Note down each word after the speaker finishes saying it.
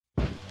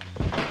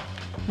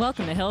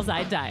Welcome to Hills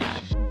I Die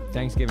On.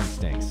 Thanksgiving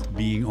stinks.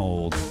 Being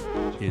old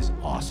is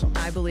awesome.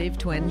 I believe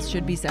twins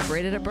should be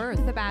separated at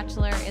birth. The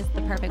Bachelor is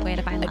the perfect way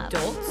to find love.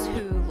 Adults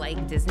who like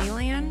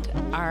Disneyland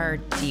are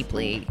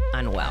deeply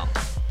unwell.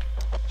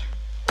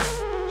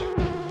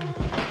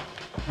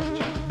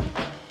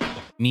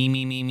 Me.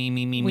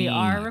 We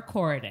are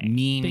recording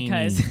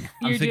because me.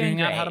 you're I'm figuring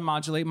doing out great. how to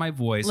modulate my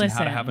voice and how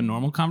to Listen. have a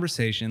normal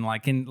conversation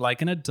like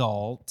an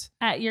adult.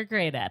 You're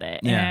great at it.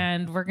 Yeah.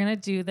 And we're going to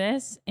do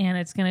this, and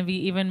it's going to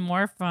be even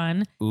more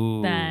fun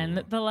Ooh.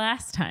 than the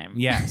last time.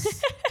 Yes.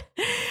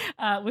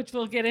 Which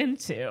we'll get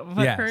into.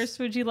 But Yes. first,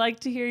 would you like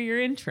to hear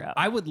your intro?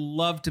 I would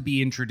love to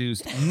be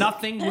introduced.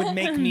 Nothing would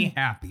make me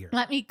happier.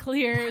 Let me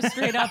clear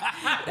straight up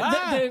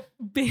the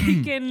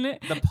bacon,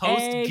 The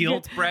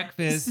post-guilt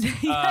breakfast.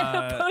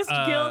 the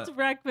post-guilt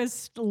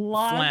breakfast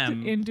locked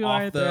phlegm into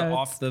off our the throats.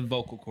 off the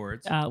vocal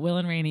cords. Will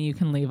and Rainey, you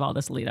can leave all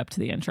this lead up to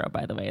the intro,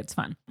 by the way. It's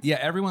fun. Yeah,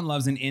 everyone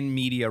loves an in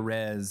media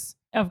res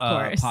Of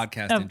course.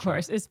 podcast Of intro.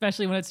 course.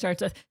 Especially when it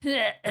starts with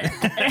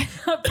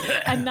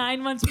a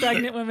 9 months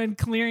pregnant woman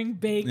clearing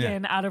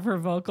bacon out of her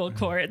vocal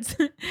cords.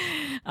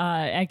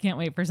 I can't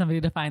wait for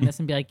somebody to find this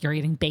and be like, you're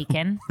eating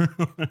bacon?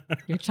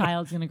 Your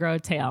child's going to grow a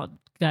tail.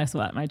 Guess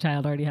what? My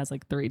child already has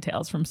like 3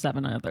 tails from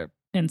 7 other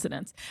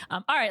incidents.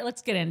 All right,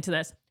 let's get into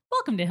this.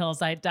 Welcome to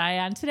Hills I Die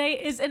On.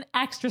 Today is an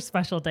extra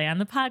special day on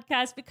the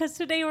podcast because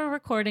today we're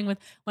recording with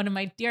one of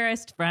my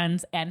dearest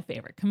friends and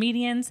favorite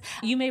comedians.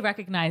 You may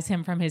recognize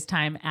him from his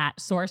time at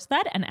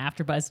SourceFed and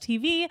AfterBuzz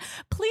TV.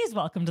 Please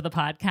welcome to the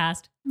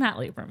podcast, Matt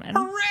Lieberman.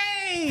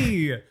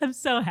 Hooray! I'm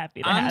so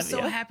happy to have you.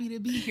 I'm so happy to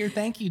be here.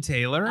 Thank you,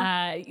 Taylor.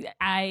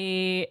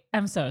 I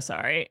am so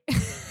sorry.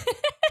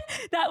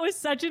 That was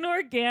such an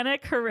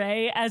organic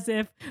hooray, as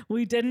if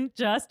we didn't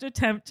just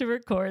attempt to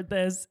record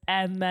this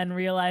and then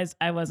realized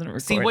I wasn't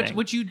recording. See,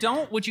 what you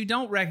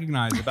don't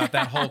recognize about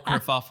that whole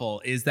kerfuffle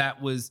is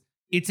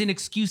it's an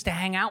excuse to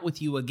hang out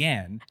with you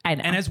again. I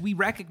know. And as we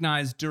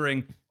recognized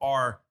during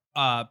our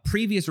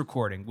previous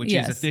recording, which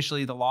Yes. is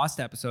officially the lost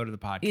episode of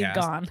the podcast,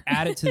 Gone.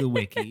 added to the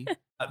wiki,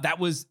 that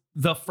was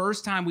the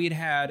first time we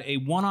had a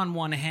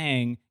one-on-one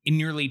hang in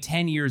nearly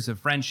 10 years of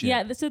friendship.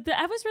 Yeah, so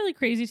that was really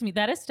crazy to me.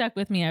 That has stuck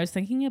with me. I was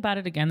thinking about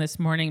it again this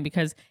morning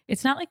because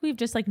it's not like we've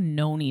just like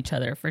known each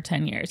other for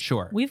 10 years.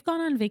 Sure. We've gone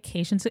on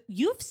vacations.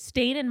 You've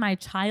stayed in my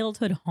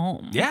childhood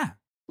home. Yeah.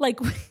 Like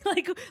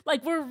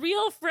we're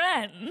real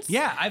friends.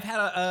 Yeah, I've had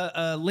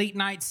a late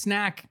night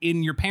snack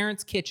in your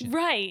parents' kitchen.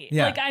 Right.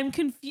 Yeah. Like I'm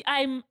confused.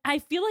 I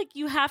feel like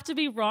you have to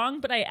be wrong,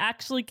 but I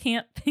actually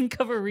can't think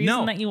of a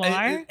reason that you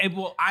are.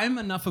 Well, I'm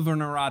enough of a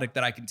neurotic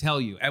that I can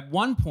tell you. At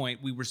one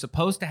point, we were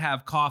supposed to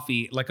have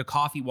coffee, like a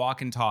coffee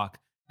walk and talk,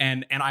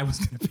 and I was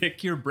going to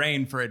pick your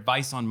brain for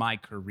advice on my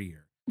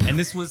career. And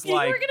this was You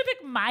like... were going to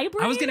pick my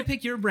brain? I was going to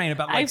pick your brain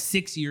about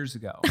 6 years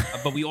ago,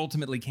 but we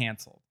ultimately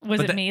canceled. Was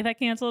it me that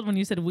canceled? When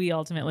you said we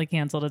ultimately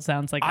canceled, it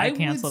sounds like I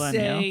canceled on you.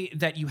 I would say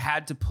that you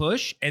had to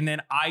push, and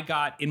then I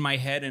got in my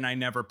head, and I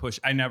never pushed.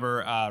 I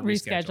never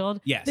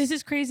rescheduled. Yes. This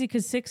is crazy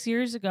because 6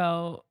 years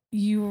ago,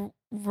 you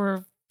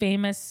were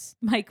famous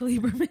Mike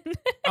Lieberman.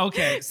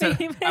 Okay, so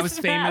I was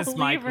famous Matt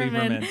Mike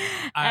Lieberman.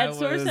 At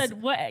SourceFed,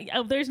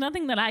 what? There's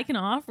nothing that I can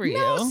offer you.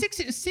 No,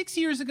 6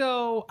 years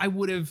ago, I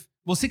would have.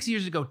 Well, 6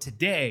 years ago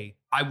today,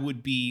 I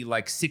would be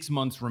like 6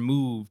 months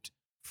removed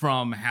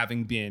from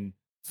having been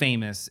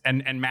famous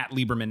and Matt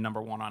Lieberman #1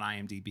 on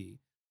IMDb.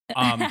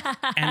 And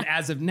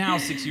as of now,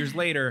 6 years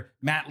later,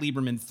 Matt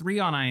Lieberman 3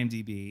 on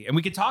IMDb. And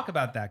we could talk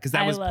about that because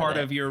that was part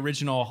of your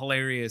original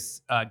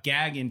hilarious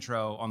gag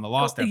intro on the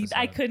Lost episode.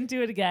 I couldn't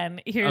do it again.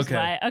 Here's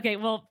why. Okay,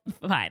 well,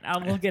 fine.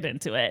 We'll get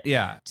into it.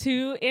 Yeah.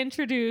 To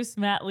introduce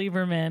Matt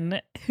Lieberman,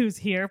 who's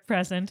here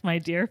present, my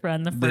dear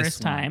friend, the first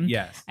time.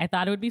 Yes. I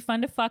thought it would be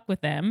fun to fuck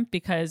with him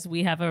because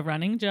we have a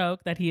running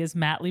joke that he is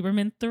Matt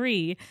Lieberman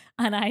 3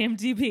 on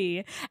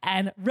IMDb.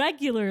 And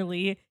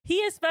regularly,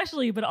 he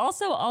especially, but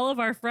also all of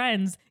our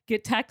friends,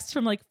 get texts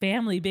from like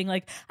family being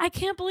like, I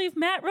can't believe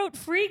Matt wrote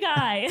Free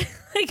Guy.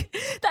 Like,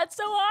 that's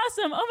so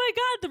awesome. Oh my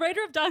God, the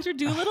writer of Dr.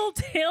 Dolittle,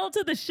 Tail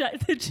to the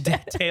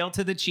Tail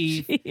to the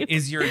Chief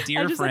is your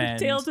dear I just friend.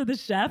 Said Tail to the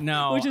Chef,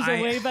 no, which is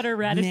a way better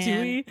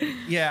Ratatouille. Man,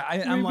 yeah,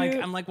 I'm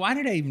like, why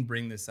did I even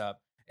bring this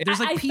up? There's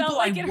like people felt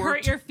like it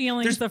hurt your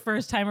feelings the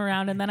first time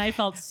around, and then I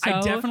felt so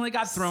I definitely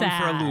got thrown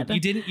for a loop. You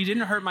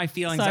didn't hurt my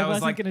feelings. So I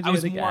was like, I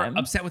was more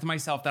upset with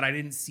myself that I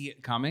didn't see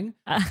it coming.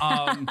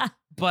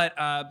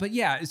 But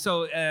yeah.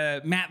 So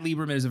Matt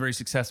Lieberman is a very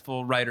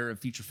successful writer of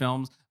feature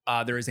films.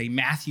 There is a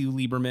Matthew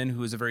Lieberman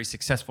who is a very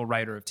successful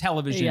writer of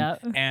television,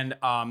 and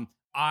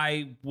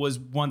I was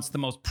once the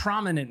most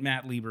prominent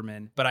Matt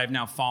Lieberman, but I've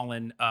now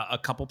fallen a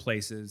couple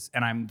places,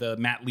 and I'm the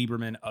Matt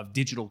Lieberman of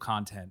digital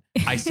content,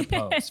 I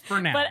suppose, for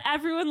now. But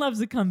everyone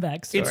loves a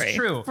comeback story. It's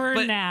true.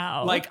 For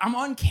now. Like, I'm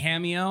on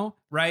Cameo,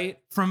 right?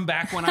 From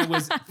back when I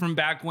was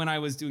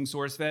doing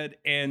SourceFed,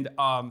 and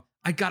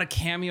I got a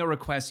cameo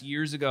request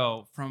years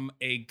ago from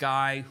a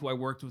guy who I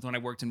worked with when I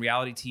worked in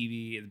reality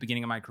TV at the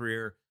beginning of my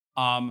career,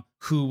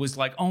 who was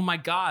like, "Oh my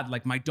God,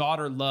 like my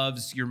daughter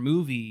loves your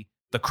movie.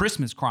 the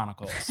Christmas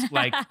Chronicles.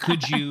 Like,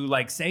 could you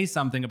like say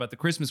something about the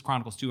Christmas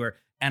Chronicles to her?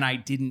 And I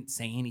didn't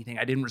say anything.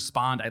 I didn't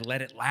respond. I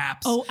let it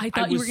lapse. Oh, I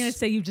thought you were going to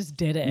say you just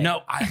did it.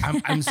 No,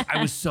 I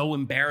was so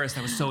embarrassed.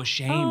 I was so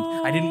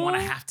ashamed. I didn't want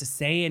to have to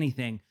say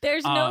anything.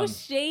 There's no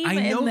shame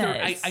in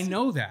this. I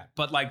know that.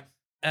 But like,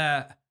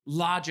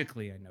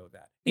 logically, I know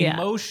that. Yeah.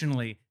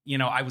 Emotionally, you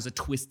know, I was a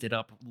twisted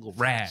up little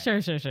rag. Sure.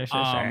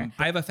 I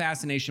have a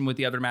fascination with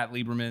the other Matt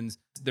Liebermans.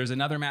 There's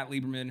another Matt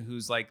Lieberman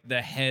who's like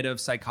the head of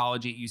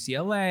psychology at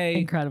UCLA.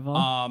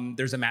 Incredible.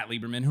 There's a Matt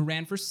Lieberman who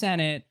ran for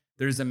Senate.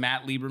 There's a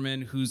Matt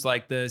Lieberman who's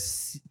like the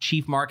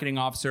chief marketing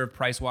officer of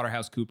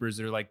PricewaterhouseCoopers.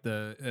 They're like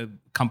the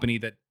company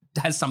that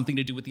has something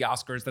to do with the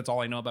Oscars. That's all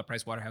I know about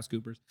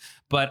PricewaterhouseCoopers.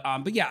 But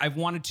yeah, I've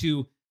wanted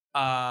to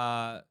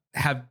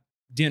have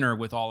dinner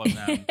with all of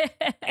them.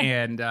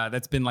 And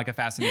that's been like a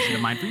fascination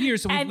of mine for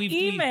years. So we've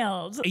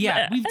emailed.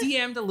 We've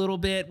DM'd a little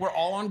bit. We're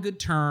all on good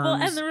terms. Well,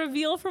 and the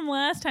reveal from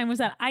last time was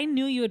that I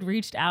knew you had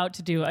reached out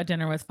to do a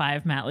dinner with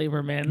 5 Matt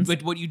Liebermans.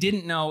 But what you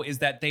didn't know is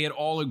that they had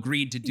all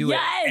agreed to do it.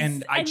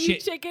 And you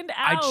chickened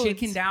out. I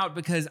chickened out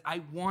because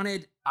I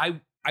wanted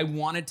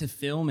to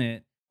film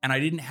it and I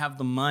didn't have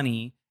the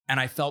money. And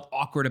I felt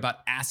awkward about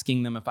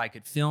asking them if I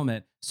could film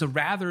it. So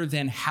rather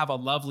than have a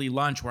lovely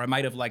lunch where I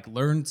might have like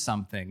learned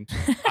something,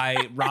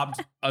 I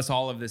robbed us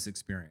all of this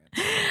experience.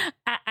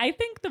 I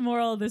think the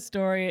moral of this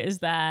story is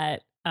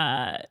that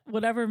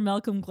whatever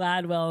Malcolm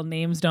Gladwell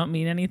names don't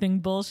mean anything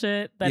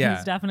bullshit that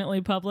he's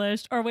definitely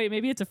published. Or wait,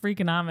 maybe it's a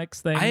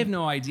Freakonomics thing. I have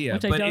no idea,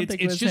 but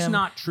it's just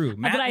not true.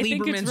 Matt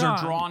Liebermans are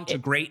drawn to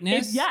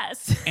greatness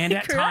and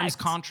at times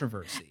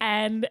controversy.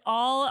 And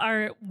all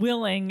are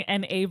willing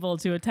and able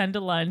to attend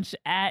a lunch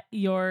at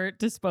your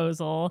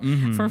disposal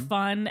for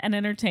fun and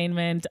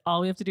entertainment. All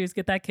we have to do is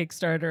get that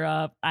Kickstarter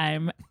up.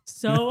 I'm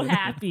so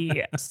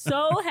happy,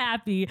 so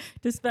happy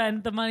to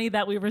spend the money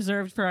that we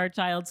reserved for our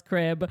child's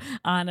crib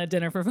on a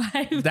dinner for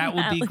 5. That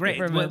would be great.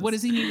 What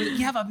does he need?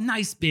 You have a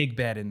nice big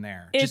bed in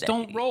there. Just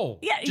don't roll.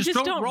 Yeah, just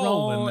don't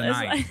roll in the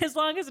night. As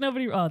long as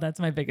nobody. Oh, that's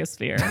my biggest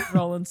fear.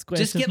 Roll and squish.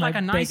 Just get like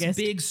a nice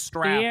big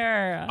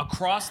strap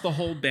across the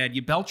whole bed.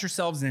 You belt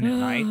yourselves in at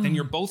night. Then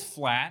you're both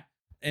flat.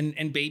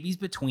 And babies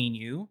between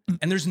you,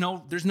 and there's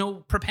no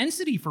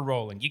propensity for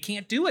rolling. You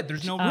can't do it.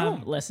 There's no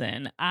room.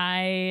 Listen,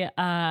 I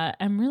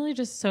am really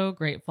just so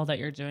grateful that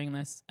you're doing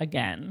this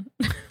again.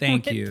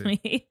 Thank you.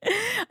 Me.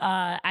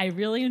 I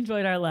really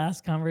enjoyed our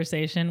last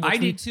conversation. I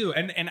did too,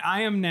 and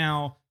I am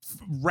now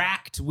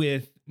racked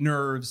with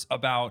nerves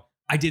about.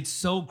 I did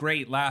so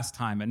great last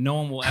time, and no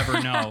one will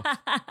ever know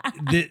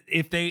that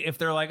if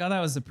they're like, oh, that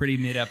was a pretty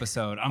mid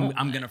episode.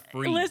 I'm gonna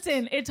freeze.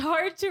 Listen, it's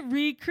hard to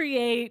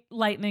recreate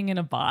lightning in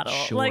a bottle.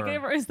 Sure. Like,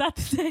 is that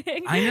the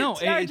thing? I know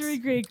it's hard to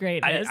recreate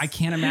greatness. I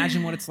can't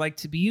imagine what it's like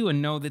to be you and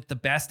know that the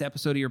best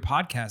episode of your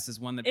podcast is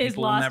one that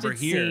people will never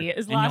hear.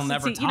 Is lost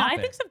at sea. I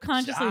think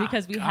subconsciously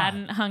because we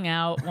hadn't hung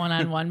out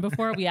one-on-one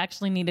before, we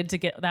actually needed to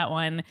get that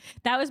one.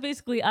 That was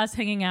basically us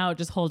hanging out,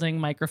 just holding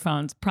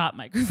microphones, prop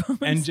microphones,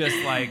 and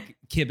just like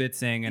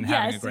kibitzing and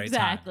having a great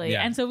time.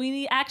 Yeah. And so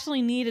we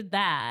actually needed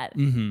that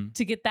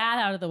to get that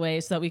out of the way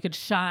so that we could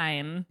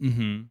shine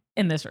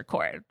in this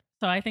record.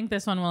 So I think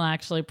this one will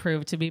actually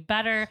prove to be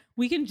better.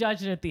 We can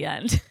judge it at the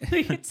end.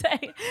 We could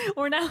say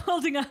we're now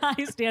holding a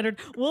high standard.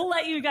 We'll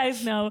let you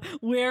guys know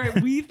where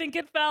we think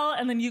it fell,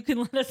 and then you can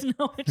let us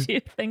know what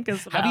you think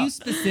as well. Have you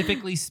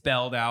specifically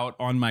spelled out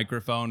on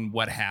microphone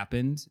what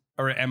happened?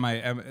 Or am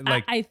I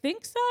like? I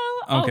think so.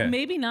 Okay. Oh,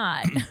 maybe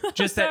not.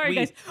 Just sorry,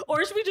 guys.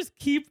 Or should we just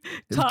keep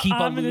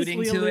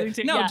alluding to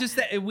it? No, yeah. just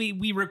that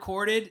we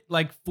recorded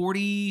like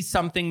 40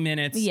 something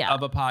minutes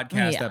of a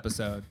podcast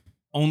episode.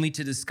 Only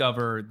to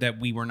discover that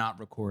we were not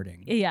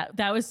recording. Yeah,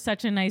 that was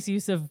such a nice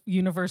use of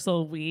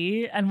universal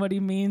we. And what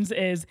he means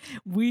is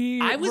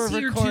I was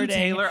here recording, too,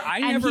 Taylor.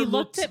 He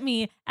looked at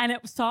me and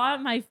it saw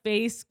my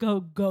face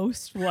go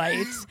ghost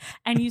white.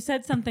 And you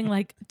said something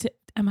like,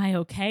 am I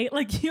okay?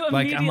 Like you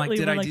immediately I'm like,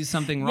 did I do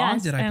something wrong?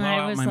 Yes, did I blow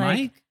out my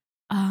mic?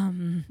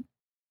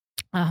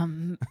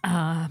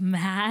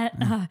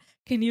 Matt,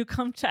 can you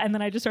come check? And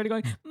then I just started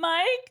going,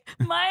 Mike,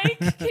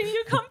 can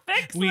you come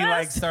fix We this?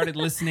 like started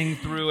listening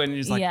through and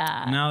just like,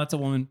 no, that's a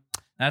woman.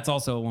 That's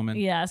also a woman.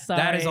 Yeah, sorry.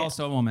 That is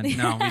also a woman.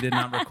 No, we did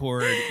not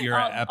record your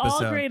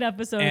episode. All great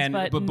episodes,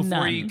 but before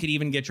none. you could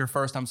even get your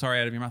first I'm sorry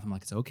out of your mouth, I'm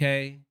like, it's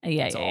okay.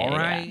 It's all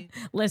right.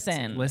 Yeah.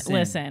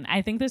 Listen.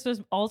 I think this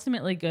was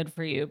ultimately good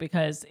for you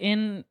because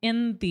in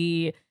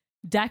the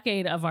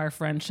decade of our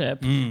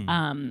friendship,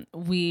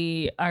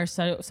 we are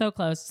so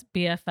close.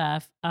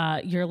 BFF,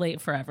 you're late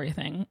for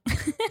everything.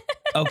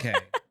 Okay.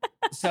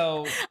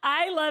 So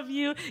I love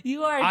you.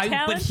 You are a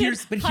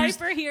talented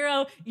hyper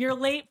hero. You're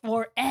late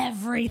for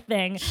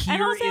everything.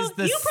 And also, you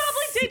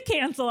probably did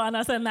cancel on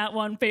us on that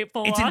one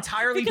fateful It's walk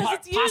entirely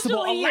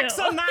possible.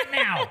 Alexa, not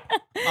now.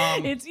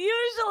 It's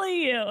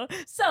usually you.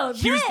 So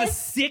here's the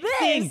sick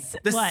thing.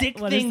 The sick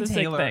thing,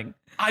 Taylor.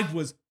 I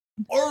was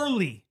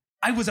early.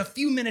 I was a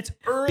few minutes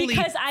early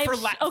Because for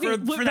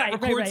that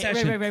record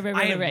session.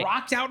 I had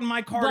rocked out in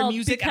my car to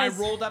music and I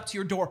rolled up to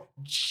your door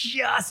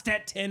just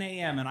at 10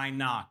 a.m. and I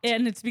knocked.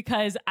 And it's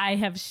because I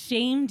have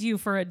shamed you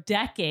for a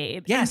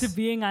decade into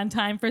being on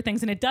time for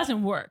things, and it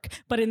doesn't work.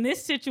 But in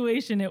this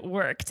situation, it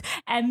worked.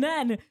 And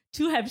then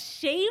to have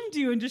shamed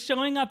you into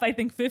showing up, I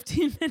think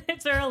 15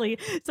 minutes early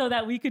so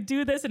that we could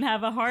do this and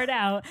have a heart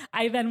out,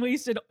 I then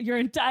wasted your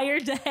entire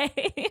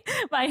day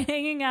by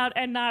hanging out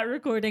and not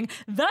recording,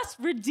 thus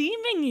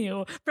redeeming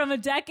you from a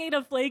decade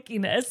of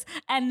flakiness.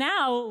 And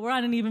now we're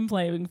on an even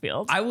playing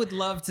field. I would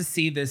love to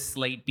see this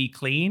slate be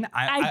clean.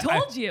 I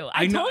told you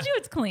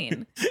it's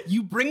clean.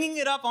 You bringing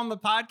it up on the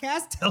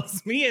podcast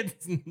tells me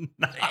it's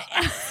not.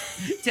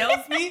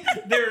 Tells me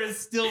there is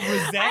still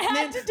resentment. I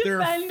had to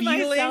defend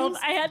myself.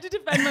 I had to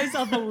defend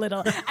myself a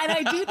little. And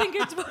I do think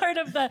it's part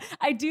of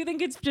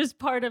it's just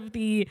part of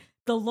the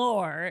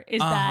lore is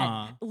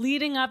that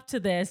leading up to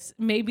this,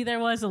 maybe there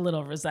was a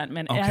little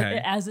resentment,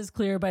 as is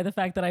clear by the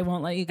fact that I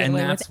won't let you get away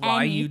with anything. And that's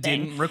why you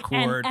didn't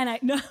record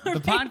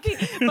the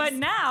podcast. But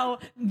now,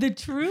 the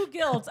true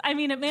guilt, I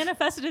mean, it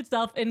manifested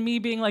itself in me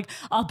being like,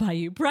 I'll buy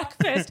you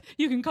breakfast.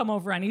 You can come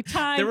over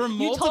anytime. There were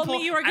multiple, you told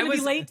me you were going to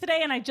be late today,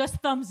 and I just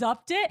thumbs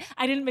upped it.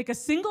 I didn't make a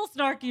single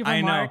snarky remark.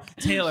 I know.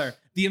 Taylor,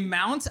 the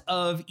amount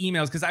of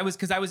emails, because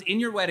I was in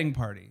your wedding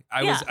party.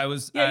 I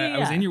was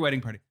in your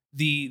wedding party.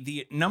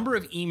 The number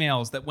of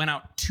emails that went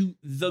out to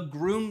the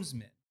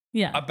groomsmen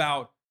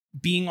about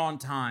being on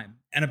time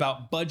and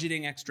about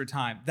budgeting extra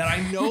time that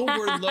I know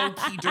were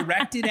low-key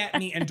directed at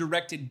me and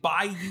directed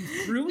by you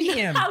through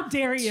him. How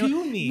dare you?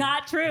 To me.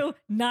 Not true.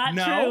 Not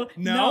true.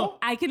 No.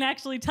 I can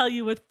actually tell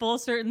you with full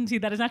certainty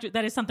that is not true.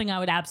 That is something I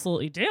would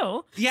absolutely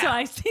do. Yeah. So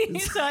I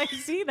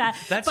see that.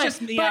 That's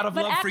just me out of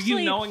love for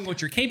you knowing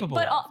what you're capable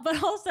of.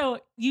 But also,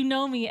 you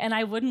know me, and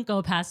I wouldn't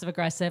go passive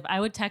aggressive. I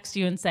would text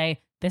you and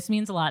say, this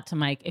means a lot to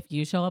Mike. If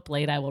you show up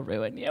late, I will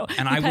ruin you.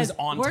 And I was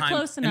on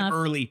time and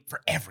early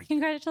for everything.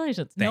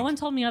 Congratulations. No one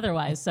told me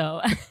otherwise. So,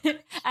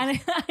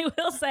 and I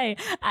will say,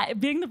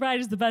 being the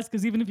bride is the best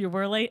because even if you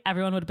were late,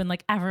 everyone would have been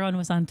like, everyone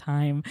was on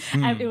time.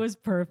 And it was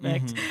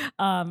perfect.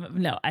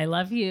 No, I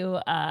love you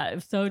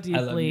so deeply.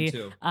 I love you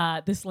too.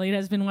 The slate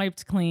has been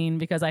wiped clean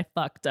because I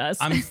fucked us.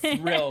 I'm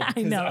thrilled.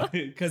 I know.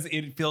 Because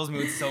it fills me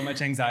with so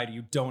much anxiety.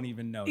 You don't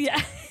even know. Yeah,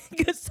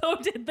 because so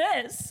did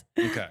this.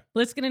 Okay.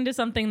 Let's get into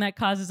something that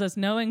causes us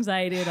no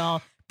anxiety at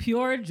all,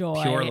 pure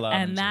joy, pure love,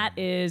 and that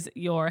is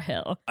your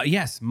hill.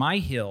 Yes, my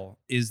hill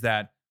is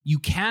that you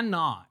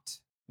cannot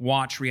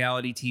watch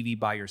reality TV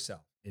by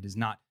yourself. It is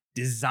not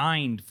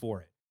designed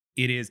for it.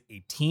 It is a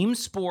team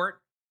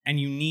sport,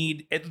 and you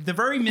need, at the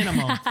very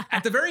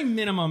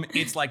minimum,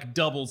 it's like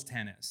doubles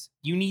tennis.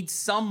 You need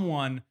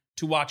someone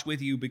to watch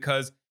with you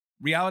because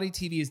reality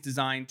TV is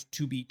designed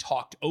to be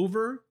talked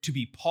over, to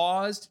be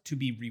paused, to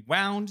be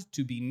rewound,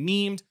 to be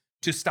memed,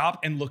 to stop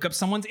and look up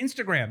someone's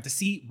Instagram to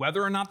see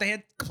whether or not they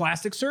had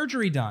plastic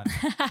surgery done.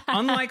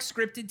 Unlike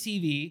scripted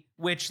TV,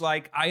 which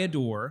like I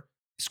adore,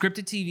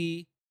 scripted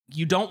TV,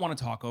 you don't want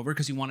to talk over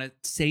because you want to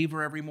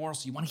savor every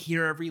morsel. You want to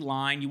hear every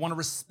line. You want to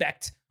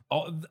respect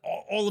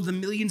all of the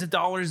millions of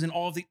dollars and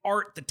all of the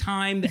art, the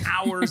time, the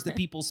hours that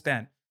people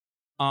spend.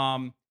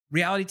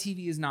 Reality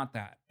TV is not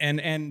that.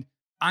 And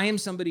I am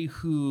somebody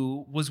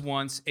who was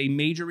once a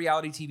major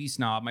reality TV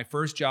snob. My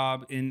first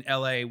job in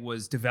LA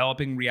was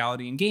developing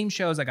reality and game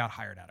shows. I got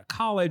hired out of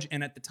college.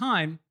 And at the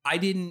time, I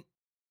didn't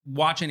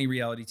watch any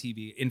reality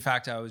TV. In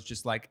fact, I was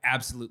just like,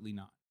 absolutely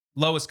not.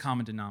 Lowest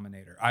common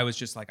denominator. I was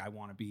just like, I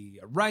want to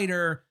be a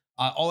writer.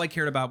 All I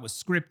cared about was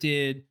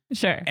scripted.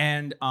 Sure.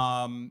 And,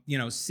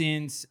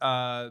 since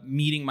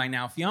meeting my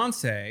now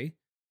fiance,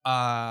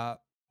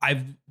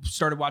 I've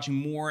started watching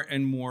more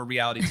and more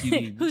reality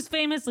TV. Who's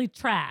famously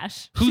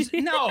trash.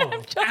 No,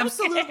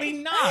 absolutely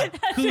not.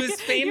 Who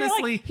is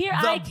famously like, here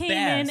the I came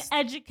best. in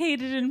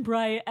educated and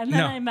bright, and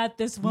then I met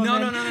this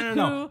woman.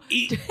 No.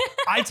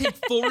 I take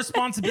full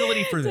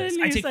responsibility for this.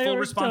 I take full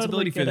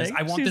responsibility for this.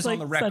 I want this on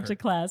the record. Such a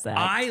class act.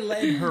 I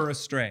led her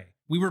astray.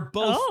 We were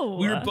both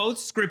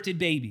scripted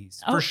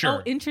babies for sure.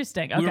 Oh,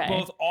 interesting. Okay. We were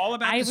both all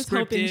about the scripted. I was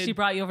hoping she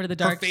brought you over to the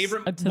dark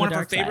side. One of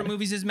her favorite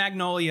movies is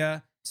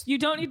Magnolia. You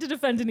don't need to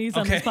defend Denise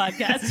on this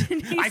podcast.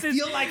 Denise I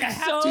feel like I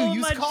have to.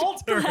 You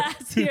called her.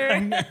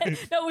 No,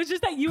 it was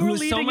just that you were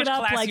leading it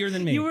up like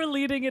you were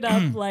leading it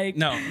up like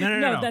no.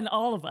 Then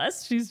all of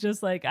us. She's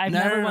just like I've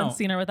never once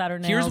seen her without her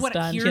nails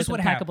done. She has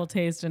impeccable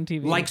taste in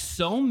TV. Like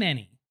so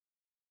many,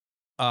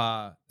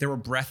 there were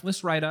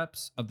breathless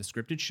write-ups of the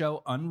scripted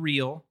show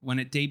Unreal when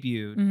it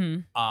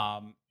debuted,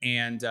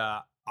 and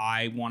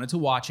I wanted to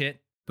watch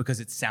it because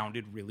it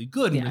sounded really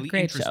good, and really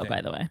great interesting. Show, by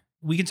the way.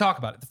 We can talk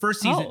about it. The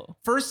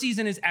first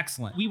season is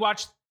excellent. We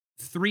watched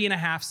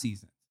 3.5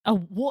 seasons.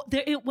 Oh, well,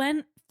 it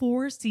went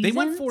 4 seasons? They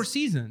went 4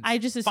 seasons. I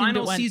just assumed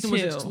Final it went season 2.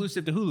 was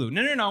exclusive to Hulu.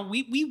 No.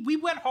 We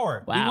went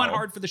hard. Wow. We went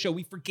hard for the show.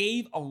 We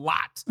forgave a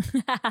lot.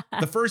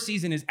 The first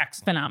season is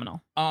excellent.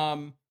 Phenomenal.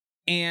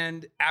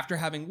 And after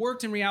having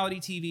worked in reality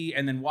TV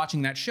and then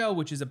watching that show,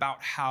 which is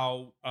about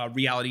how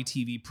reality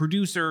TV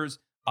producers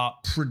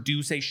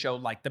produce a show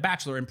like The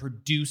Bachelor and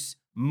produce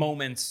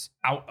moments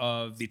out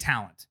of the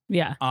talent.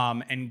 Yeah.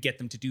 And get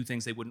them to do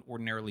things they wouldn't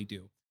ordinarily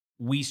do.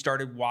 We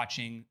started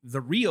watching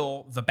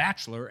The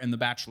Bachelor and The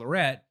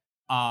Bachelorette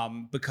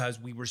because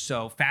we were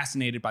so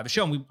fascinated by the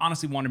show. And we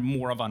honestly wanted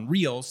more of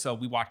Unreal. So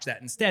we watched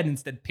that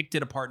instead picked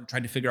it apart and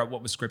tried to figure out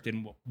what was scripted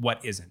and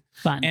what isn't.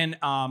 Fun. And,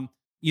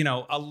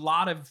 a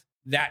lot of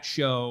that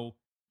show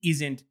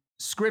isn't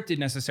scripted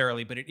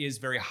necessarily, but it is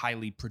very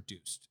highly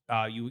produced.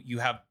 You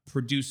have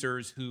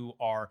producers who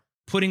are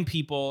putting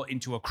people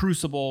into a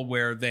crucible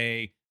where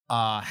they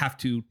have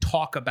to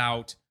talk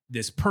about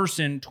this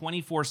person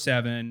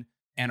 24/7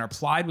 and are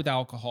plied with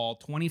alcohol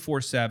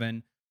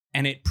 24/7.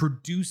 And it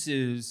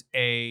produces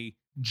a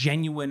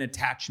genuine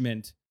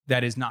attachment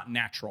that is not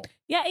natural.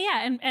 Yeah.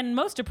 And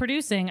most of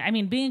producing, I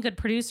mean, being a good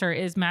producer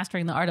is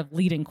mastering the art of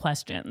leading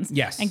questions.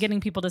 Yes. And getting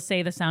people to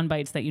say the sound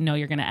bites that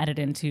you're going to edit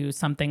into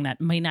something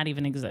that may not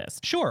even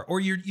exist. Sure.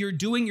 Or you're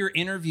doing your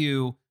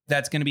interview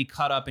that's going to be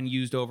cut up and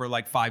used over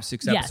like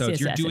 5-6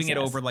 episodes. You're doing it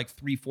over like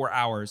 3-4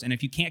 hours. And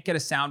if you can't get a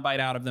sound bite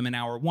out of them in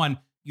hour 1,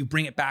 you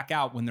bring it back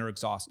out when they're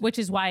exhausted. Which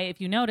is why,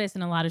 if you notice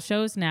in a lot of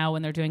shows now,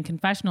 when they're doing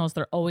confessionals,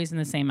 they're always in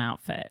the same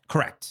outfit.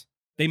 Correct.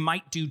 They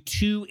might do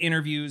 2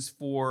 interviews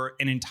for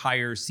an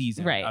entire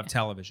season of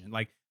television.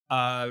 Like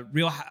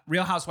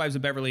Real Housewives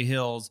of Beverly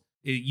Hills,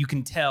 you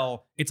can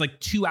tell it's like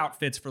 2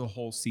 outfits for the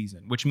whole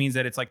season, which means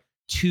that it's like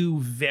 2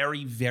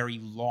 very, very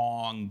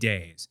long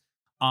days.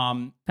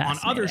 On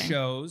other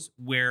shows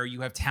where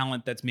you have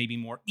talent that's maybe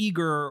more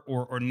eager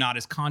or not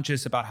as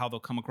conscious about how they'll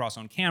come across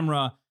on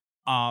camera,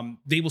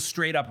 they will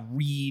straight up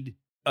read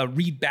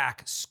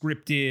back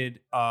scripted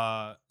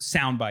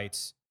sound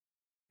bites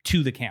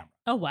to the camera.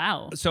 Oh,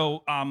 wow.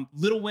 So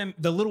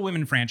the Little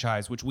Women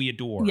franchise, which we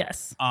adore,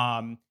 yes,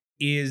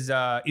 is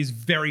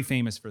very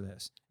famous for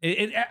this.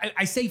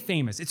 I say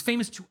famous. It's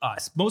famous to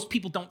us. Most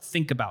people don't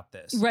think about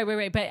this.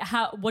 Right.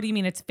 But what do you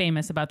mean it's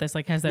famous about this?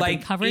 Like, has there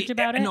been coverage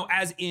about it? No,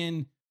 as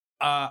in,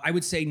 I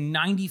would say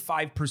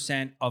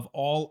 95% of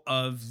all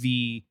of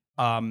the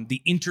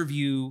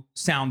interview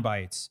sound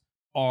bites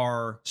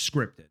are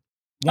scripted.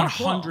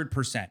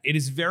 100%. It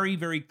is very,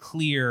 very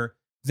clear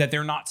that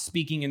they're not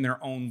speaking in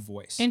their own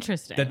voice.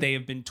 Interesting. That they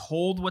have been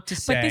told what to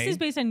say. But this is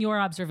based on your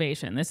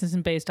observation. This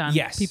isn't based on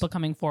people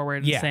coming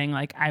forward and saying,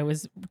 like, I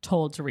was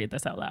told to read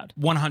this out loud.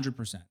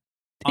 100%.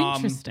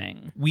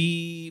 Interesting.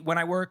 When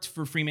I worked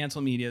for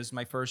Fremantle Media,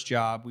 my first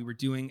job, we were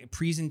doing a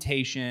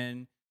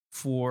presentation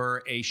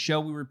for a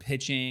show we were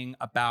pitching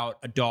about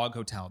a dog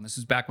hotel. And this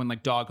was back when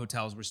like dog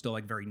hotels were still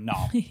like very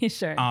novel.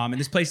 Sure. And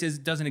this place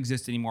doesn't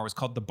exist anymore. It was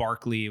called the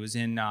Barclay. It was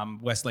in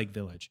Westlake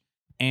Village.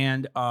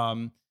 And,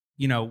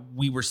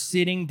 we were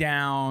sitting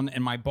down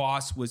and my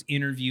boss was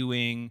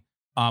interviewing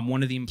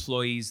one of the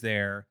employees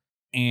there.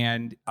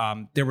 And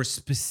there were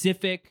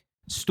specific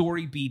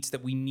story beats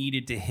that we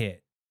needed to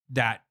hit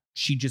that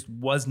she just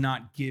was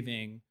not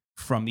giving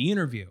from the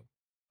interview.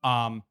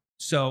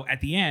 So at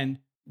the end,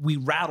 we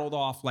rattled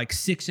off like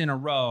 6 in a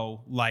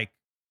row, like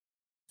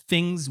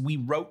things we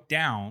wrote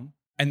down,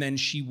 and then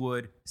she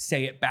would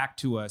say it back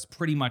to us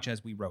pretty much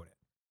as we wrote it.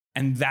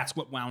 And that's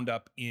what wound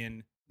up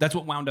in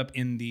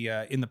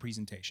the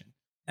presentation.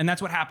 And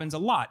that's what happens a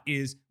lot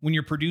is when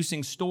you're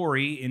producing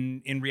story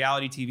in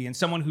reality TV, and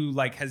someone who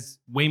like has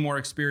way more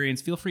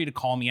experience, feel free to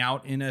call me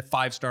out in a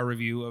 5-star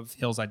review of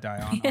Hills I Die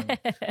on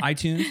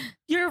iTunes.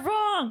 You're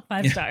wrong.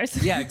 5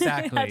 stars. Yeah,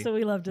 exactly. That's what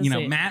we love to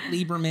see. Matt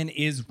Lieberman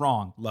is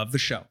wrong. Love the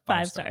show.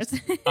 5 stars.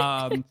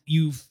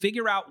 You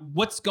figure out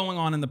what's going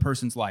on in the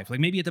person's life,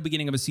 like maybe at the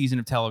beginning of a season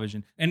of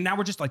television. And now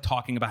we're just like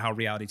talking about how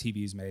reality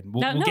TV is made. And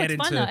we'll get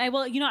into. Fun, though.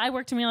 I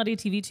worked in reality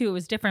TV too. It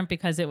was different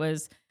because it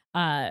was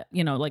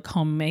like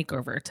home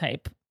makeover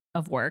type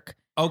of work.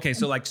 Okay,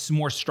 so like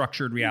more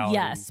structured reality.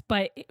 Yes,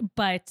 but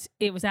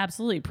it was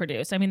absolutely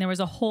produced. I mean, there was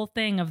a whole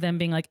thing of them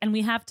being like, and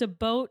we have to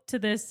boat to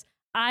this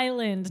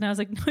island. And I was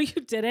like, no,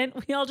 you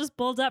didn't. We all just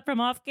pulled up from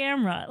off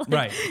camera. Like,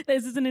 right.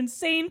 This is an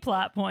insane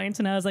plot point.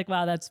 And I was like,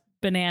 wow, that's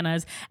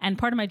bananas. And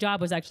part of my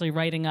job was actually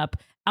writing up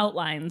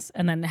outlines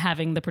and then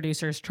having the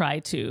producers try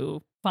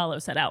to follow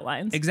said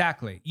outlines.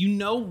 Exactly. You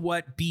know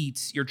what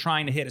beats you're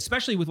trying to hit,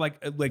 especially with like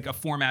a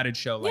formatted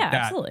show like that.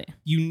 Absolutely.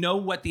 You know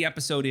what the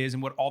episode is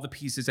and what all the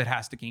pieces it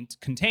has to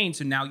contain.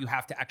 So now you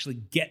have to actually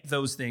get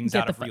those things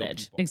out of real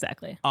people.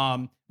 Exactly.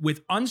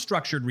 With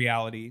unstructured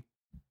reality,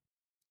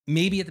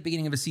 maybe at the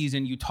beginning of a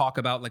season, you talk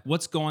about like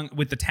what's going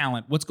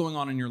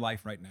on in your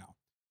life right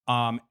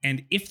now.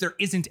 And if there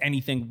isn't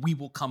anything, we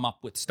will come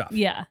up with stuff.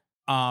 Yeah.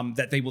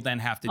 That they will then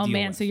have to deal with. Oh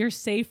man, so you're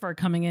safer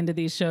coming into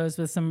these shows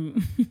with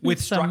some...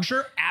 with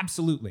structure?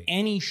 Absolutely.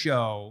 Any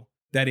show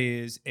that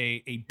is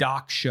a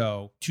doc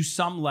show, to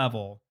some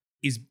level,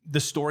 is the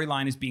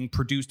storyline is being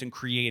produced and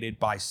created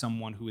by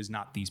someone who is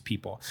not these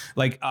people.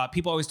 Like,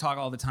 people always talk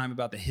all the time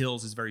about The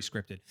Hills is very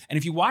scripted. And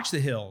if you watch The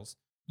Hills,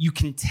 you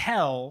can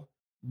tell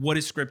what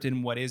is scripted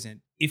and what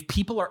isn't. If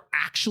people are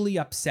actually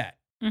upset,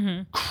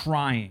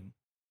 crying,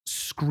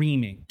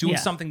 screaming, doing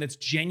something that's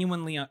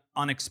genuinely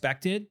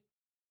unexpected,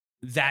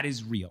 that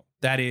is real.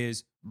 That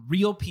is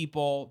real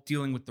people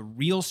dealing with the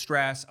real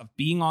stress of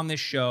being on this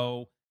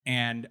show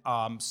and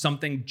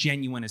something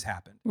genuine has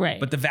happened. Right.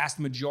 But the vast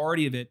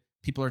majority of it,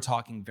 people are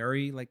talking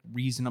very like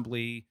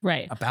reasonably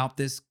about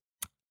this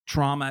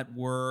trauma at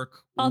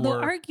work.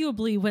 Although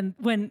arguably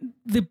when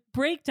the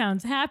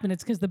breakdowns happen,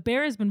 it's because the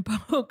bear has been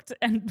poked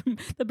and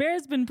the bear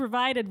has been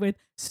provided with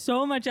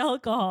so much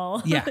alcohol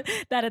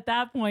that at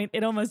that point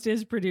it almost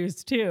is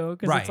produced too.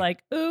 Because it's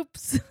like,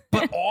 oops.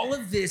 But all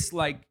of this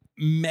like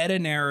meta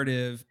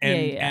narrative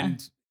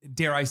and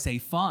dare I say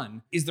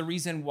fun is the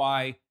reason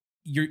why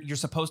you're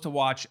supposed to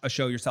watch a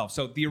show yourself.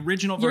 So the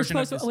original version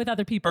of this, with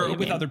other people, or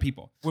with other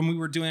people. When we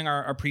were doing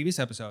our previous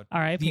episode,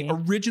 R.I.P. the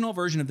original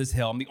version of this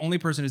hill, I'm the only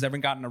person who's ever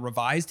gotten a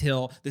revised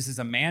hill. This is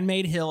a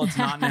man-made hill. It's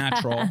not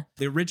natural.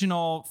 The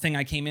original thing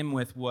I came in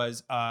with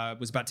was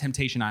about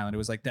Temptation Island. It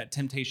was like that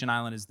Temptation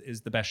Island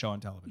is the best show on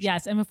television.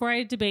 Yes, and before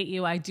I debate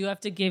you, I do have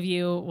to give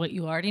you what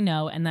you already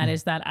know, and that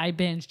is that I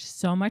binged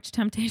so much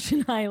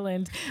Temptation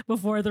Island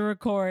before the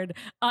record,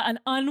 an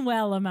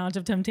unwell amount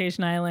of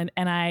Temptation Island,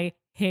 and I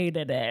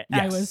hated it.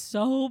 Yes. I was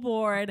so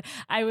bored.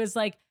 I was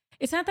like,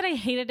 it's not that I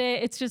hated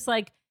it. It's just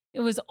like, it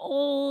was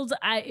old.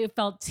 It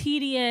felt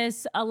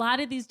tedious. A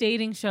lot of these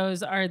dating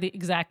shows are the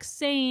exact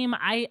same.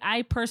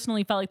 I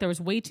personally felt like there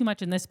was way too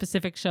much in this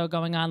specific show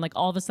going on. Like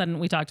all of a sudden,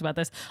 we talked about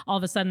this. All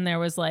of a sudden there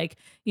was like,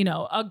 you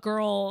know, a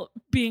girl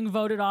being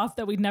voted off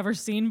that we'd never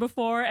seen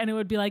before. And it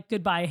would be like,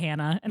 goodbye,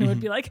 Hannah. And it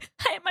would be like,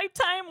 hey, my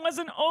time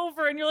wasn't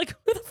over. And you're like,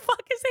 who the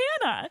fuck is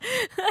Hannah?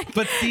 Like,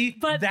 But see,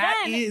 but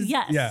that then, is...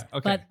 yes. Yeah,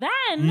 okay. But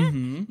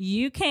then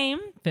you came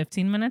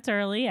 15 minutes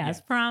early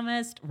as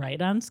promised,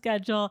 right on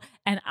schedule.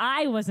 And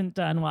I wasn't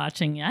done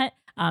watching yet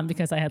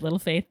because I had little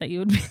faith that you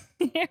would be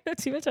here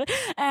too much.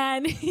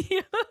 And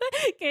you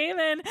came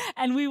in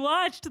and we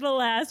watched the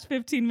last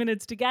 15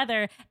 minutes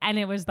together, and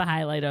it was the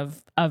highlight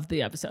of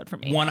the episode for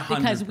me. 100%.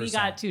 Because we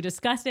got to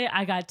discuss it.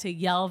 I got to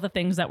yell the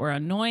things that were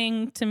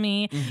annoying to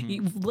me.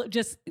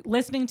 Just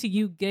listening to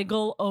you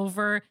giggle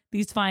over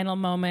these final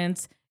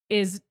moments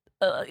is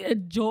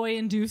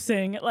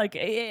joy-inducing, like,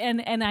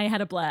 and I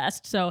had a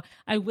blast. So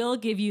I will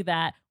give you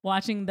that.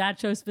 Watching that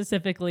show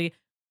specifically,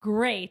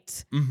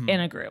 great in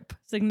a group,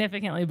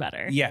 significantly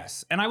better.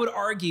 Yes, and I would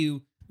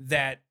argue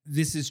that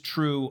this is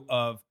true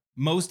of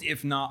most,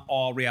 if not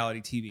all,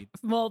 reality TV.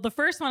 Well, the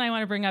first one I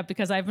want to bring up,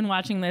 because I've been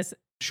watching this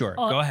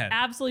Go ahead.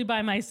 absolutely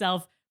by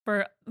myself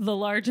for the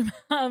large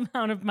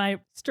amount of my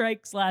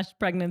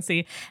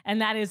strike/pregnancy, and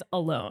that is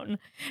Alone.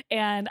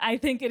 And I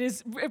think it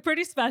is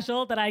pretty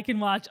special that I can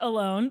watch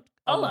alone.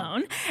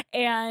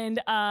 And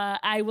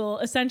I will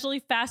essentially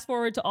fast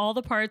forward to all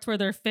the parts where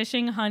they're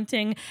fishing,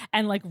 hunting,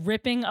 and like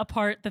ripping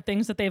apart the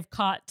things that they've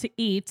caught to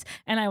eat.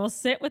 And I will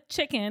sit with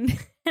chicken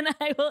and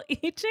I will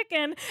eat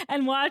chicken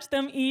and watch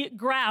them eat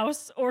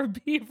grouse or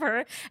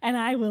beaver. And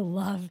I will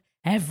love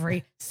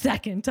every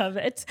second of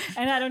it.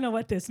 And I don't know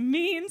what this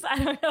means.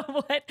 I don't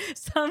know what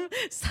some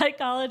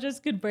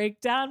psychologist could break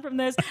down from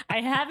this.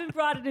 I haven't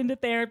brought it into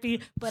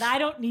therapy, but I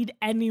don't need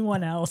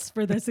anyone else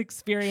for this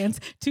experience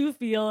to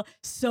feel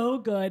so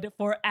good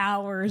for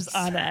hours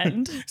on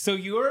end. So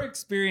you're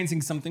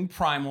experiencing something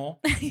primal.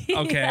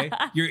 Okay.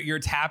 Yeah. You're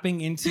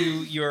tapping into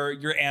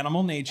your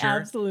animal nature.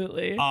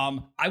 Absolutely.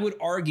 I would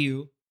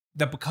argue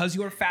that because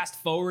you are fast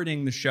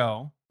forwarding the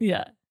show,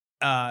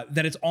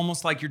 that it's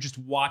almost like you're just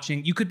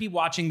watching. You could be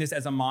watching this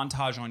as a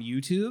montage on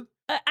YouTube.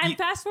 I'm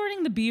fast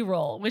forwarding the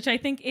B-roll, which I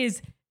think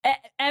is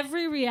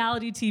every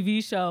reality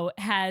TV show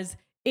has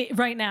it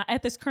right now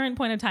at this current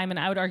point in time. And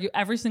I would argue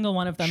every single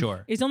one of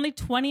them is only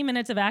 20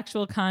 minutes of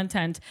actual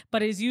content,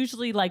 but is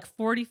usually like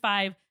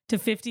 45 to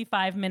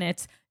 55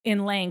 minutes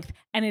in length.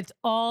 And it's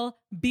all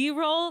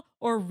B-roll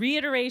or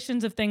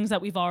reiterations of things that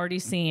we've already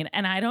seen.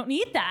 And I don't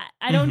need that.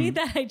 I don't need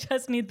that. I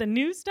just need the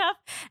new stuff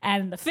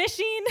and the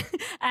fishing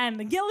and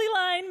the gilly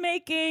line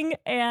making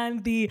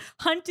and the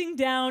hunting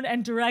down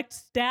and direct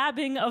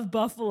stabbing of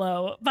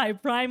buffalo by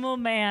Primal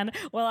Man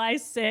while I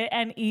sit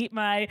and eat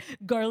my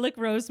garlic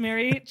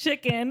rosemary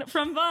chicken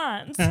from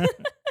Vaughn's.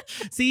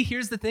 See,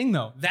 here's the thing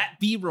though. That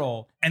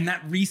B-roll and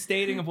that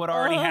restating of what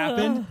already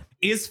happened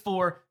is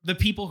for the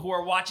people who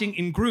are watching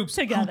in groups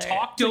who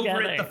talked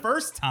over it the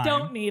first time.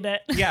 Don't need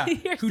it. Yeah.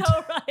 You're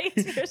so right.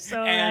 You're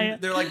so and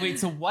right. they're like, wait,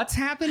 so what's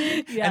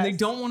happening? Yes. And they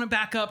don't want to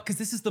back up because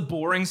this is the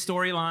boring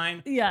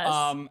storyline. Yes.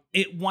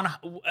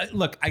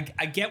 Look,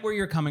 I get where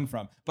you're coming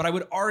from, but I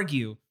would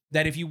argue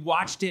that if you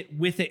watched it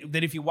with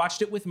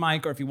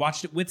Mike, or if you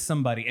watched it with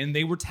somebody and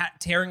they were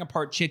tearing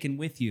apart chicken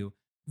with you,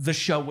 the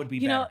show would be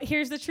better. You know,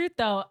 here's the truth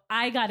though.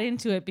 I got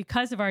into it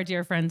because of our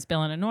dear friends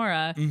Bill and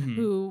Honora,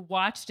 who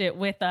watched it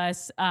with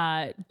us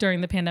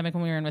during the pandemic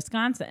when we were in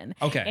Wisconsin.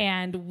 Okay.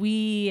 And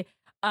we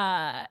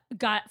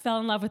fell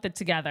in love with it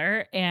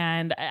together,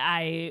 and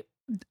I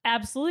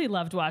absolutely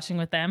loved watching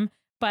with them.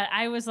 But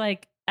I was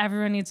like,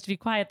 everyone needs to be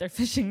quiet. They're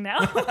fishing now.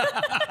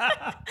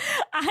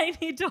 I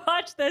need to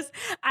watch this.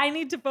 I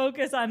need to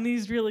focus on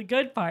these really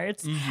good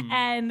parts.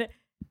 And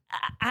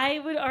I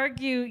would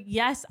argue,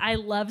 yes, I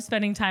love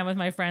spending time with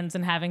my friends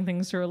and having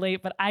things to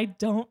relate, but I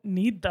don't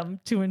need them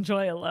to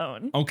enjoy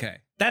Alone. Okay.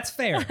 That's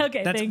fair.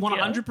 Okay, that's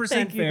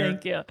 100% fair.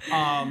 Thank you.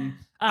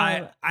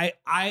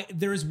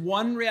 There is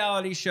one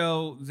reality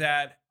show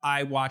that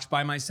I watch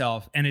by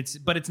myself, and it's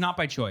not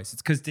by choice.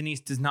 It's because Denise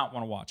does not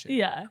want to watch it.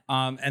 Yeah.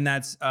 And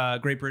that's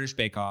Great British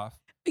Bake Off.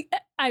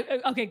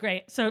 Okay,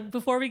 great. So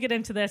before we get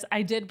into this,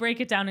 I did break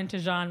it down into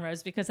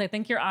genres because I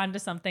think you're onto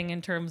something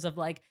in terms of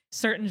like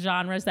certain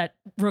genres that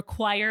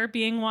require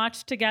being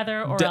watched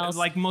together, or else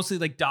like mostly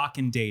like doc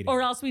and dating,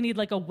 or else we need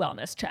like a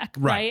wellness check,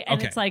 right?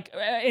 And it's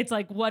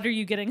like what are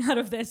you getting out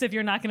of this if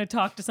you're not going to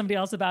talk to somebody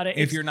else about it?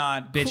 If you're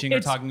not bitching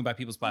or talking about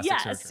people's plastic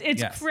surgery.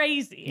 It's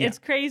crazy. Yeah. It's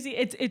crazy.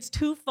 It's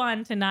too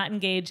fun to not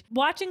engage.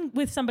 Watching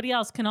with somebody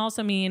else can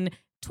also mean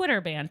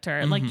Twitter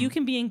banter. Like you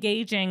can be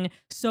engaging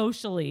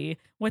socially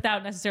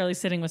without necessarily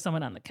sitting with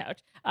someone on the couch.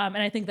 And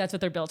I think that's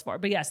what they're built for.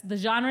 But yes, the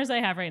genres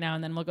I have right now,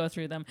 and then we'll go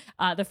through them.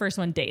 The first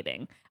one,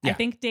 dating. Yeah. I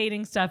think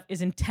dating stuff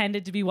is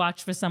intended to be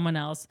watched for someone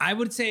else. I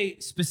would say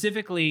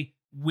specifically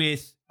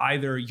with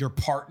either your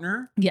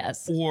partner,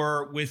 yes,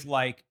 or with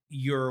like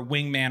your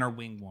wingman or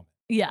wingwoman.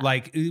 Yeah.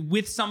 Like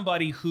with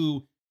somebody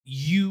who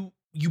you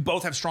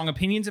both have strong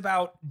opinions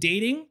about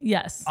dating.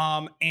 Yes.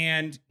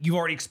 And you've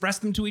already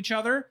expressed them to each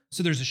other.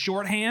 So there's a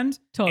shorthand.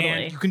 Totally.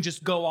 And you can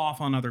just go off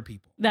on other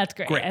people. That's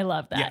great. I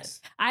love that.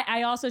 Yes.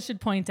 I also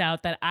should point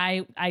out that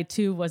I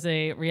too was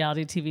a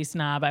reality TV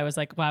snob. I was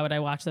like, why would I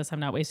watch this? I'm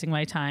not wasting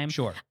my time.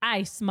 Sure.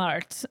 I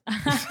smart.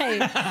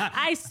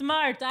 I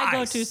smart. I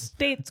go to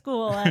state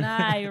school and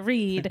I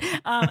read.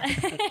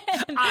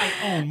 I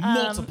own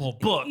multiple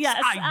books.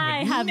 Yes,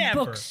 I have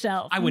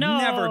bookshelf. I would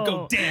never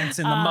go dance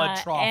in the mud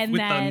trough with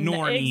the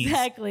normies.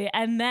 Exactly.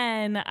 And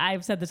then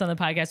I've said this on the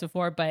podcast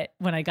before, but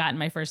when I got in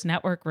my first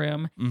network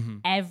room,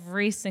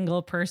 every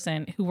single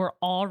person who were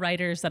all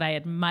writers that I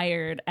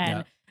admired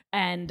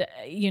and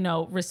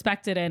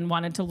respected and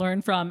wanted to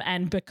learn from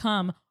and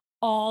become,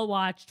 all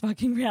watched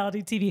fucking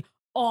reality TV,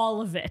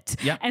 all of it.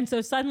 Yep. And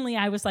so suddenly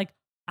I was like,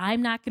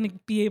 I'm not going to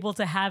be able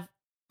to have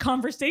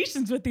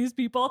conversations with these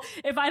people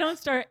if I don't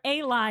start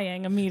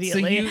lying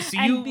immediately. So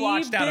you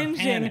watched out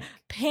of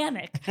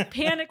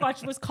Panic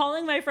watch. Was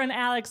calling my friend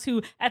Alex,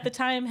 who at the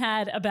time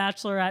had a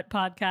Bachelorette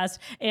podcast,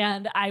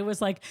 and I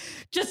was like,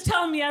 just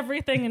tell me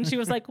everything. And she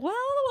was like, well.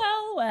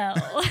 Look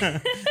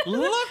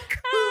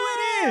who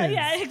it is.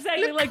 Yeah,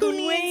 exactly. Look like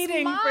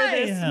waiting for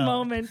this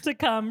moment to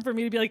come for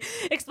me to be like,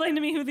 explain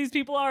to me who these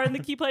people are and the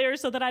key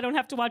players so that I don't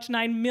have to watch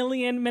 9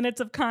 million minutes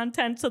of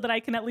content, so that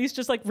I can at least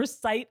just like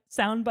recite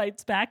sound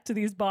bites back to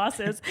these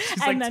bosses. She's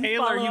and like, then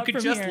Taylor, you could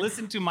just here.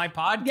 listen to my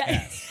podcast.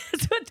 Yeah.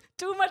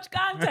 Too much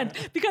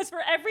content, because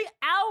for every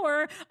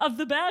hour of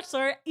The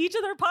Bachelor, each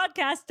of their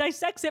podcasts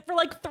dissects it for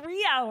like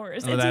 3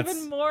 hours. It's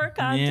even more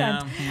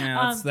content.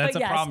 Yeah, that's a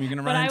problem. You're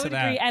going to run into that. But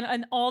I would agree.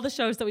 And all the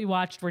shows that we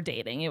watched were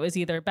dating. It was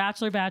either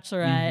Bachelor,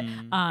 Bachelorette.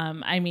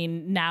 I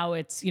mean, now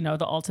it's, The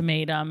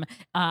Ultimatum.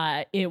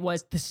 It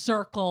was The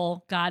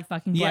Circle. God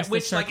fucking bless The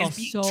Circle. Like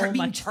is so being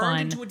much turned fun.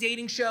 into a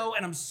dating show,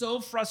 and I'm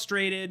so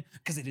frustrated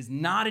because it is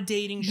not a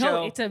dating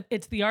show. No,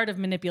 it's the art of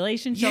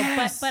manipulation show.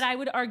 Yes. But I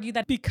would argue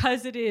that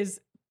because it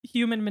is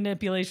human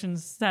manipulation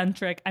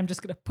centric, I'm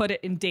just going to put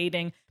it in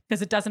dating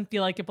because it doesn't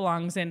feel like it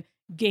belongs in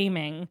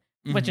gaming,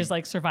 which is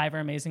like Survivor,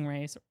 Amazing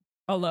Race,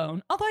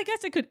 Alone. Although I guess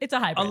it's a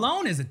hybrid.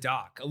 Alone is a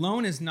doc.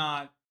 Alone is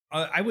not.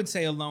 I would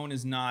say Alone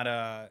is not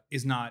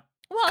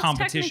well,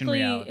 competition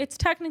reality. It's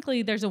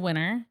technically there's a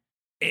winner.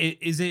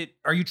 Is it?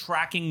 Are you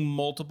tracking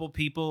multiple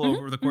people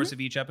over the course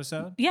of each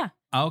episode? Yeah.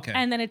 Oh, okay.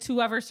 And then it's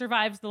whoever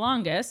survives the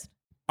longest.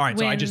 All right,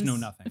 wins. so I just know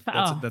nothing.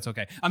 That's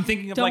okay. I'm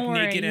thinking of Don't like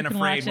worry, Naked and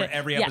Afraid, where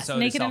every episode is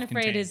Naked and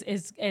self-contained.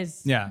 Afraid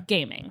is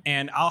gaming.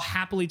 And I'll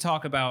happily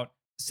talk about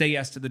Say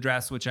Yes to the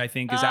Dress, which I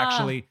think is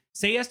actually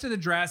Say Yes to the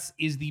Dress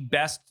is the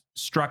best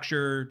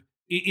structured.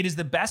 It is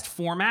the best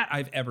format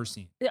I've ever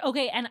seen.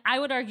 Okay, and I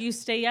would argue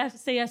Say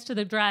Yes to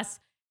the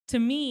Dress, to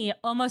me,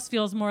 almost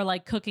feels more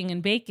like cooking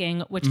and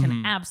baking, which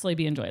can absolutely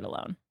be enjoyed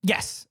alone.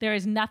 Yes. There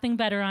is nothing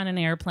better on an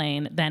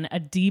airplane than a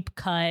deep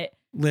cut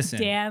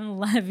Dan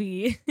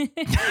Levy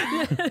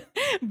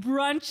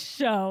brunch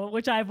show,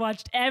 which I've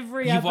watched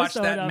every You've episode watched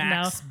that of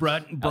Max now.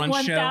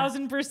 brunch show?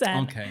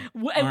 1000%. Okay.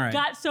 I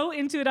got so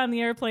into it on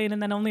the airplane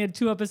and then only had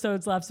 2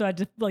 episodes left, so I had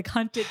to like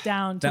hunt it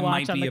down to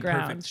watch on the ground. That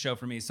might be a perfect show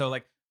for me. So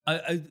like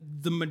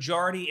the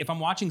majority, if I'm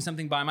watching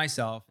something by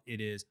myself, it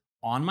is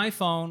on my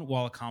phone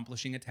while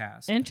accomplishing a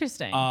task.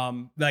 Interesting.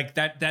 Like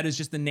that is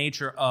just the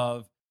nature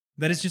of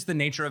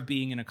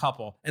being in a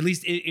couple, at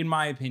least in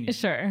my opinion.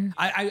 Sure.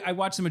 I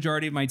watch the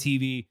majority of my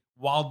TV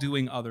while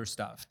doing other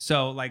stuff.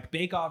 So like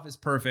Bake Off is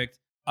perfect,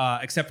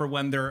 except for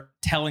when they're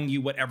telling you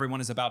what everyone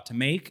is about to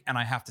make, and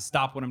I have to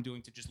stop what I'm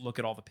doing to just look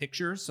at all the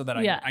pictures so that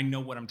I know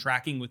what I'm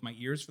tracking with my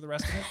ears for the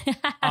rest of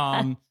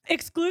it.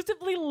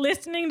 Exclusively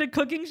listening to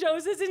cooking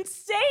shows is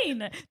insane.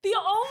 The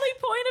only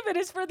point of it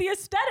is for the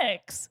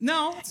aesthetics.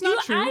 No, it's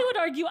not true. I would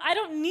argue I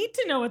don't need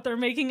to know what they're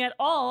making at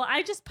all.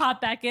 I just pop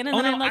back in and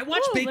then I'm like, I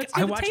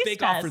watch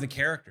Bake Off for the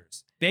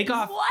characters. Bake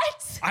Off.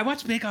 What? I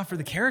watch Bake Off for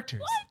the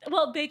characters. What?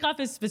 Well, Bake Off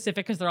is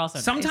specific because they're also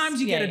sometimes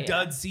nice. You get a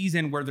dud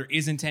season where there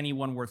isn't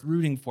anyone worth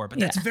rooting for, but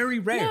that's very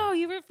rare. No,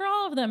 you root for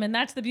all of them, and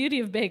that's the beauty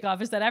of Bake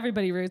Off is that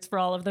everybody roots for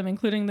all of them,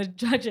 including the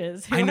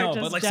judges. I know,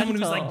 but like gentle. someone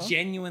who's like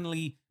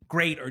genuinely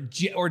great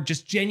or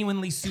just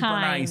genuinely super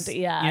nice.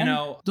 Yeah. You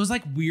know, those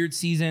like weird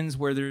seasons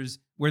where there's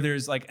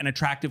like an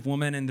attractive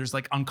woman and there's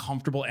like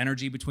uncomfortable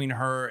energy between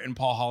her and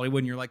Paul Hollywood.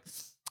 And you're like,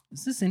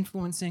 is this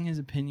influencing his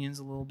opinions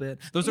a little bit?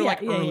 Those are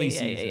early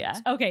seasons. Yeah.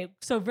 Okay,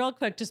 so real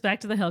quick, just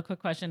back to the Hill, quick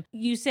question.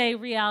 You say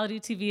reality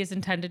TV is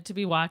intended to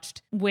be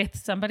watched with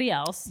somebody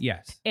else.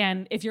 Yes.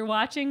 And if you're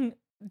watching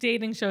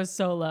dating shows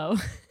solo,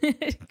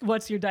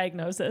 what's your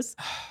diagnosis?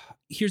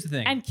 Here's the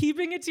thing. And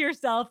keeping it to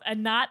yourself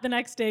and not the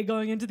next day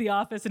going into the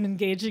office and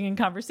engaging in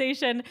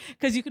conversation,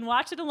 because you can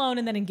watch it alone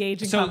and then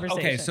engage in conversation.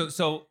 Okay,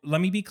 so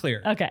let me be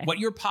clear. Okay. What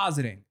you're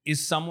positing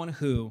is someone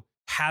who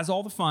has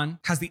all the fun,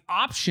 has the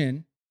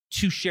option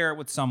to share it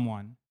with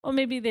someone. Well,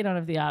 maybe they don't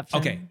have the option.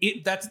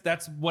 Okay,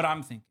 that's what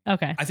I'm thinking.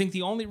 Okay. I think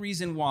the only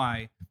reason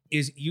why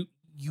is you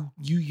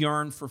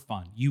yearn for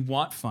fun. You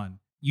want fun.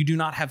 You do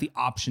not have the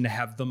option to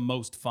have the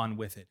most fun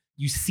with it.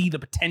 You see the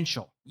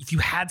potential. If you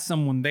had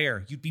someone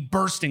there, you'd be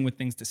bursting with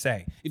things to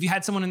say. If you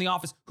had someone in the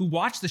office who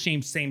watched the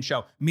same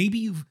show, maybe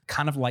you've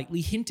kind of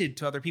lightly hinted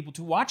to other people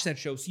to watch that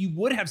show, so you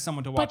would have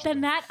someone to watch. But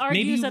then that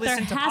argues that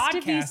there has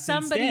to be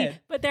somebody.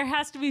 Instead. But there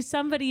has to be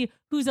somebody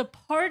who's a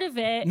part of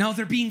it. No,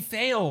 they're being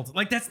failed.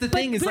 Like that's the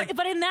thing.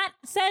 But in that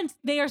sense,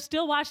 they are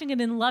still watching it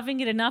and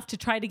loving it enough to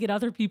try to get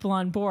other people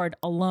on board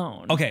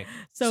alone. Okay.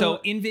 So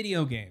in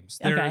video games,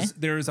 Okay.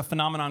 there's a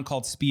phenomenon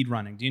called speed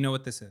running. Do you know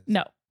what this is?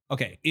 No.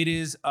 Okay, it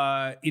is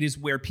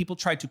where people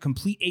try to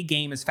complete a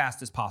game as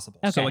fast as possible.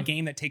 Okay. So a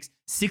game that takes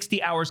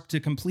 60 hours to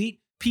complete,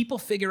 people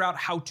figure out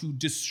how to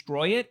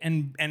destroy it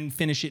and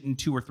finish it in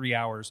 2 or 3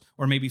 hours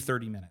or maybe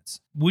 30 minutes.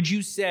 Would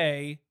you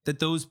say that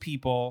those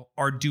people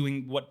are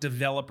doing what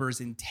developers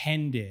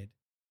intended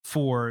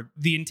for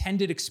the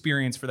intended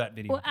experience for that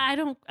video? Well,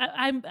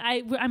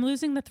 I'm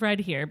losing the thread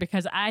here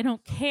because I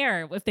don't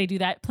care if they do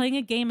that. Playing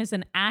a game is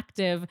an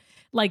active,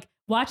 like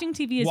watching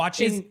TV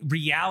is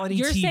reality.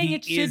 You're TV saying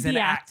it should be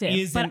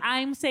active, but an,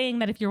 I'm saying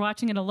that if you're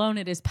watching it alone,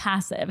 it is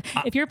passive.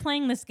 If you're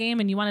playing this game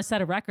and you want to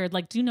set a record,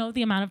 like, do you know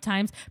the amount of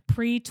times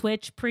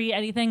pre-Twitch,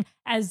 pre-anything,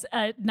 as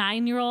a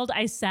 9-year-old,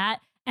 I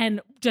sat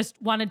and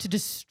just wanted to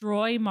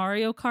destroy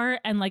Mario Kart,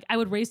 and like I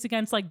would race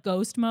against like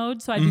ghost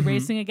mode, so I'd be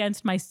racing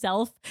against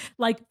myself,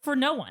 like for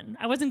no one.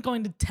 I wasn't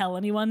going to tell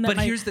anyone that.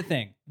 But here's the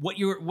thing: what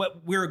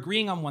we're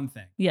agreeing on one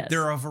thing. Yes,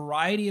 there are a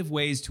variety of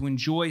ways to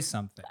enjoy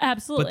something.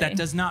 Absolutely, but that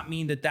does not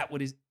mean that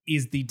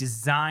is the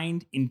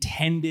designed,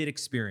 intended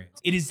experience.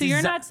 It is. So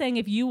you're not saying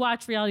if you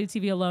watch reality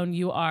TV alone,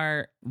 you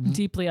are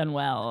deeply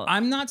unwell.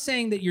 I'm not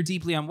saying that you're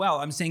deeply unwell.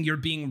 I'm saying you're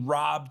being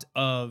robbed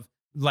of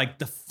like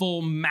the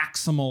full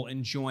maximal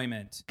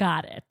enjoyment.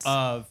 Got it.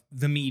 Of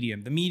the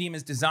medium. The medium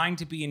is designed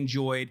to be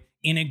enjoyed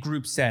in a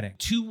group setting.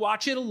 To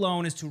watch it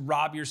alone is to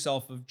rob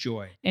yourself of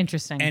joy.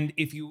 Interesting. And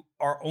if you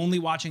are only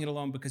watching it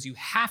alone because you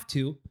have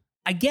to,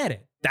 I get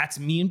it. That's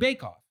me and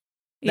Bake Off.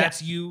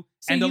 That's you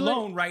so and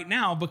alone right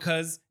now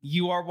because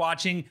you are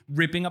watching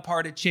Ripping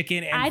Apart a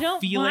Chicken and I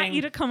don't want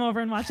you to come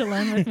over and watch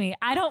alone with me.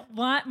 I don't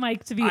want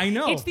Mike to be. I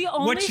know. It's the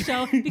only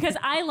show because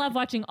I love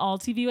watching all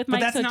TV with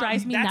Mike, so it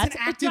drives me nuts. That's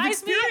an active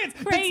experience.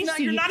 Me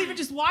crazy. You're not even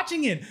just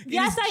watching it.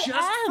 Yes, I am.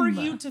 Just for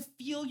you to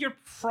feel your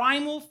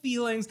primal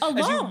feelings alone,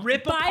 as you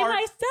rip by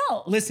apart.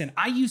 myself. Listen,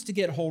 I used to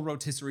get whole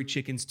rotisserie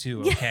chickens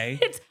too, okay?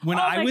 God,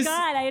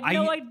 I had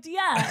no idea.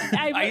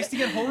 I used to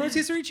get whole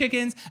rotisserie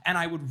chickens and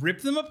I would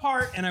rip them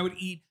apart and I would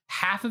eat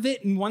half of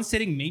it in one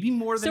sitting, maybe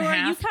more than half.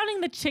 So are you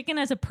counting the chicken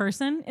as a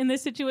person in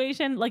this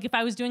situation? Like if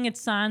I was doing it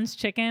sans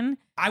chicken?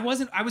 I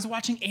wasn't. I was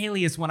watching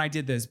Alias when I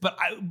did this. But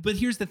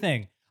here's the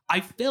thing. I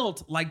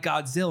felt like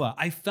Godzilla.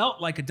 I felt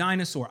like a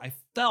dinosaur. I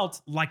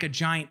felt like a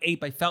giant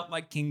ape. I felt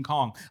like King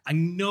Kong. I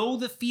know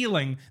the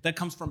feeling that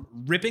comes from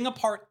ripping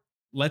apart,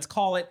 let's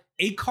call it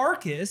a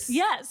carcass.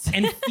 Yes.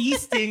 And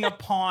feasting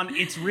upon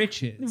its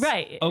riches.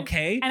 Right.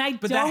 Okay. And I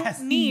but don't that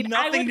has need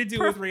nothing to do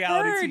with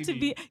reality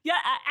TV.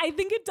 I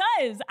think it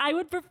does. I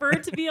would prefer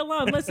to be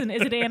alone. Listen,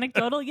 is it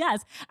anecdotal?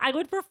 Yes. I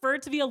would prefer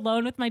to be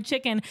alone with my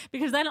chicken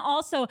because then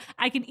also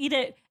I can eat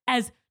it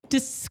as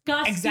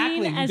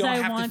disgusting as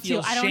I want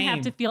to. I don't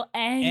have to feel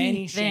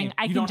anything.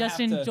 I can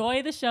just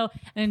enjoy the show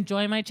and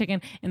enjoy my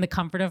chicken in the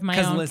comfort of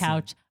my own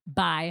couch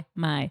by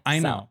myself. I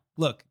know.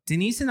 Look,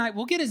 Denise and I,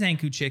 we'll get a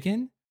Zanku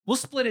chicken. We'll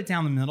split it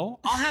down the middle.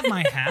 I'll have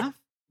my half,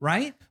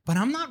 right? But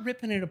I'm not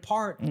ripping it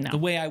apart the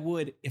way I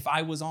would if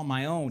I was on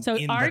my own in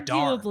the dark. So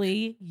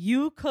arguably,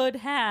 you could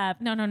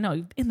have, no,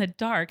 in the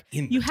dark.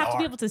 You have to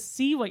be able to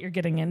see what you're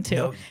getting into.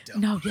 No, you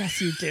don't. No, yes,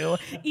 you do.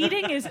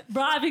 Eating is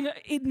robbing,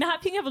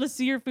 not being able to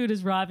see your food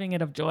is robbing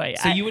it of joy.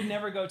 So you would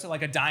never go to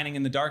like a dining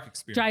in the dark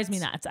experience? Drives me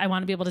nuts. I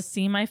want to be able to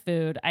see my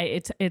food.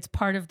 It's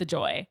part of the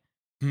joy.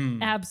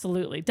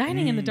 Absolutely.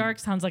 Dining in the dark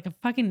sounds like a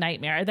fucking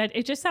nightmare. That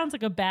it just sounds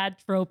like a bad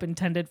trope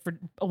intended for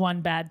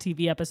one bad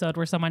TV episode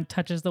where someone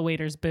touches the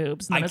waiter's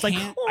boobs. And then it's like,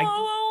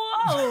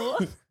 whoa.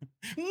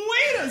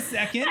 Wait a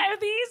second. Are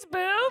these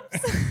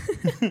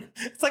boobs?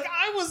 It's like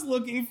I was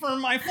looking for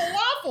my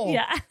falafel.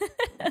 Yeah.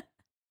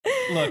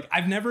 Look,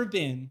 I've never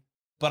been,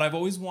 but I've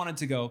always wanted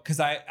to go because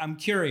I'm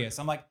curious.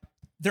 I'm like,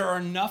 there are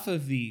enough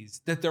of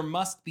these that there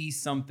must be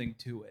something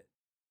to it.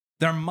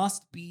 There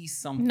must be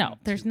something. No,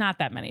 there's not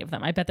that many of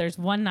them. I bet there's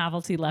one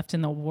novelty left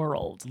in the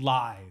world.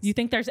 Lies. You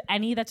think there's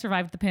any that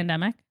survived the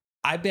pandemic?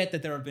 I bet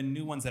that there have been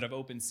new ones that have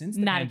opened since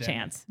the Not pandemic. a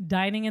chance.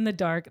 Dining in the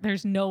dark.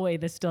 There's no way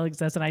this still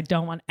exists, and I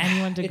don't want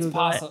anyone to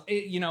Google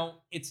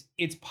it.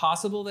 It's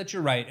possible that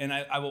you're right, and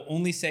I will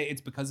only say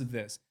it's because of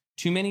this.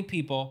 Too many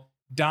people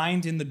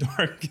dined in the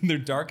dark in their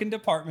darkened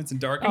apartments and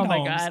darkened homes. Oh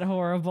my God,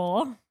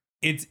 horrible.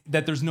 It's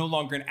that there's no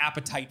longer an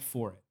appetite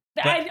for it.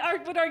 But I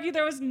would argue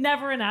there was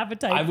never an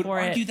appetite for it. I would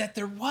argue that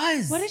there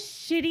was. What a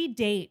shitty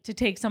date to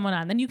take someone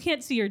on. Then you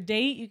can't see your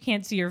date. You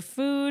can't see your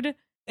food.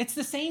 It's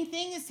the same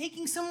thing as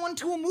taking someone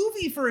to a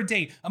movie for a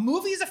date. A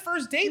movie is a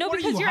first date. No, what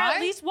because are you, you're high?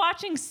 at least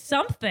watching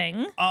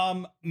something.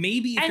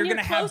 Maybe if and you're going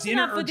to have close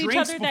dinner enough or with each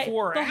drinks other that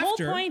before or the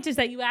after. whole point is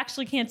that you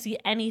actually can't see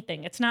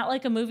anything. It's not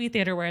like a movie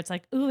theater where it's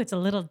like, ooh, it's a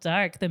little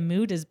dark. The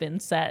mood has been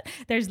set.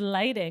 There's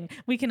lighting.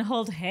 We can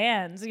hold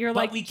hands. You're But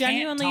like we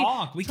genuinely can't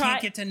talk. We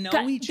can't get to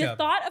know each other. The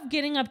thought of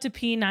getting up to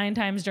pee 9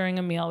 times during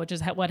a meal, which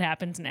is what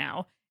happens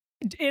now,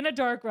 in a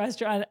dark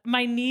restaurant,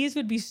 my knees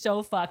would be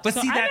so fucked. But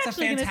so see, I'm that's a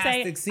actually gonna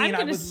fantastic say, scene.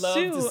 I'm I would love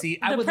to see.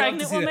 I the would love to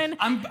pregnant see woman that.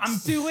 I'm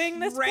suing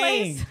this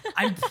praying. place.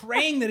 I'm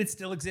praying that it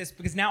still exists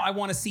because now I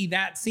want to see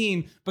that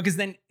scene because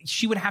then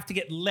she would have to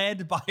get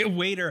led by a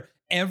waiter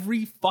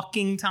every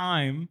fucking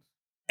time.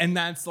 And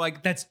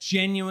that's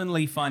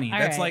genuinely funny.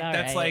 That's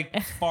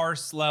like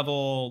farce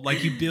level.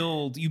 Like you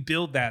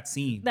build that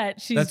scene.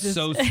 That's just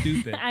so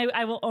stupid.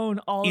 I will own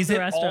all Is of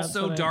the it restaurants.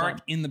 also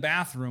dark in the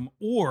bathroom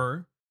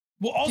or?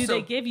 Well, also, do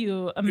they give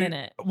you a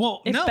minute?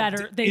 Well, It's no.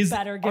 better. They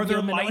better give you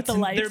a minute with the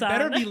lights There on.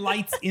 better be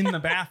lights in the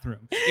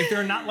bathroom. If there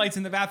are not lights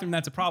in the bathroom,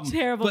 that's a problem.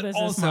 Terrible but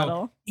business also,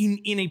 model.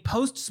 In a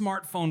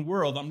post-smartphone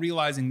world, I'm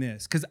realizing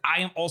this because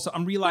I'm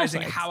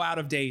realizing Flashlights. how out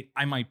of date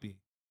I might be.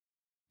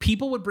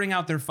 People would bring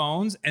out their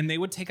phones and they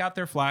would take out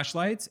their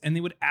flashlights and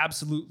they would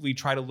absolutely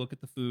try to look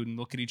at the food and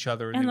look at each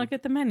other and look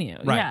at the menu.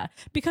 Right. Yeah,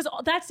 because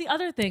that's the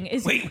other thing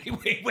is Wait.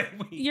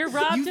 you're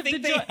robbed You of think the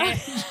they joy.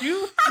 hand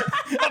you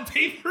a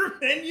paper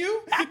menu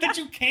that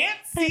you can't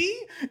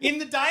see in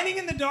the dining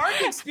in the dark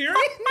experience?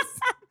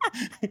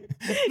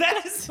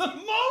 That is the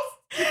most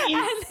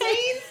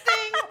insane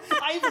thing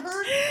I've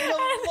heard in a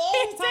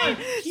long time.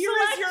 Here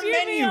is your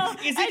menu. Meal,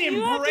 Is and it in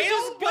you have to Braille?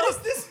 just go- What is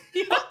this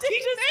You have to fucking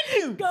just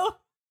menu? go.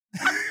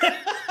 Well, they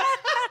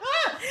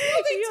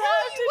You tell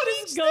have you to what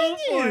just each go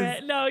thing for is.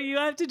 it. No, you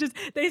have to just.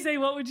 They say,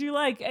 "What would you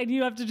like?" And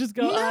you have to just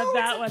go No, on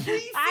that it's a one.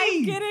 briefing.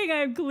 I'm kidding.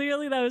 I'm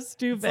clearly that was It's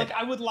stupid. like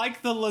I would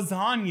like the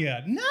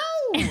lasagna. No.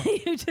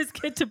 You just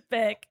get to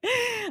pick.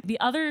 The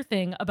other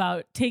thing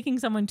about taking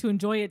someone to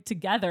enjoy it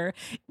together,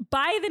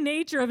 by the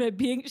nature of it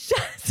being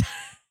laughing.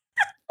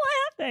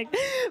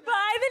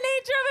 By the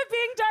nature of it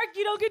being dark,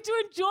 you don't get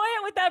to enjoy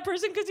it with that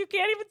person because you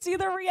can't even see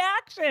their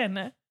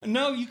reaction.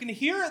 No, you can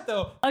hear it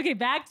though. Okay,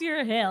 back to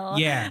your hill.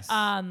 Yes.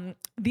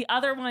 The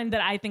other one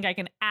that I think I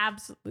can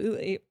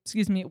absolutely,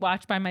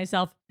 watch by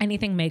myself,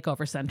 anything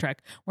makeover centric.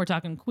 We're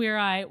talking Queer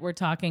Eye. We're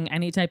talking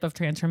any type of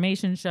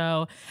transformation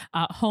show,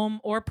 home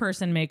or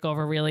person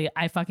makeover. Really,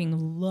 I fucking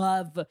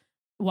love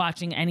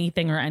watching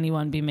anything or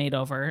anyone be made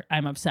over.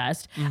 I'm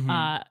obsessed.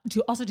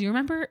 Do you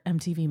remember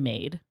MTV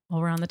Made?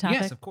 While we're on the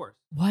topic, Yes, of course.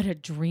 What a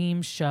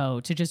dream show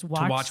to just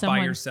watch, To watch someone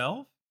by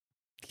yourself?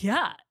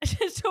 Yeah,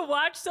 just to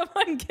watch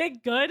someone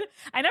get good.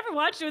 I never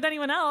watched it with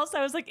anyone else.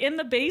 I was like in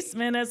the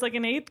basement as like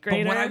an 8th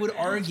grader. But what I would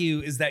argue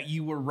is that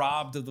you were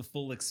robbed of the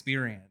full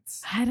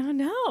experience. I don't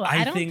know.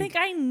 I don't think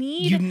I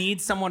need. You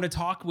need someone to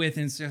talk with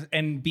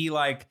and be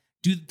like,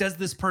 does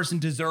this person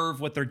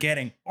deserve what they're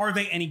getting? Are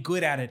they any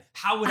good at it?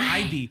 How would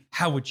I be?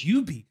 How would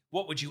you be?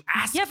 What would you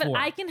ask for? Yeah, but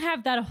I can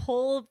have that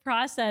whole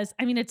process.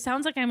 I mean, it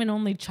sounds like I'm an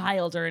only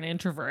child or an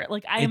introvert.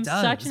 Like I am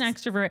such an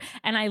extrovert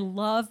and I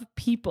love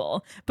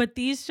people. But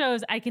these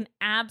shows I can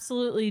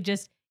absolutely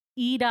just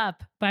eat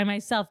up by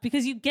myself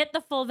because you get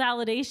the full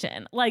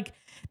validation. Like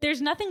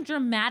there's nothing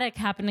dramatic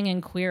happening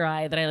in Queer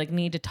Eye that I like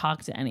need to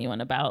talk to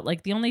anyone about.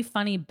 Like the only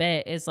funny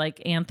bit is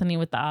like Anthony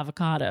with the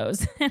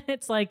avocados. And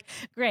it's like,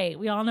 great.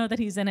 We all know that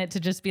he's in it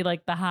to just be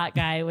like the hot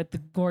guy with the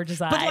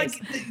gorgeous eyes. But like,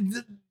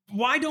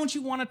 why don't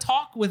you want to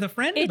talk with a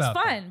friend about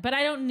It's fun, that? but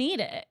I don't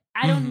need it.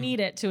 I don't need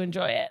it to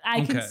enjoy it.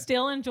 I can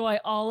still enjoy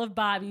all of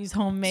Bobby's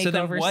home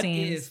makeover so then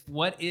scenes.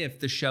 What if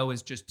the show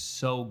is just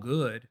so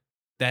good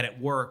that it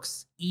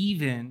works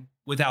even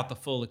without the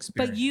full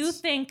experience? But you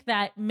think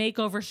that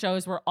makeover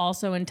shows were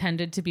also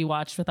intended to be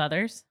watched with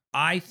others?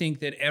 I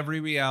think that every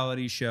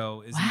reality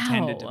show is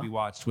intended to be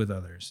watched with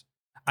others.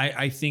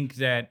 I think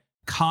that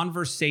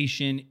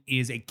conversation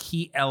is a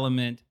key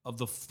element of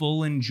the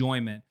full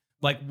enjoyment.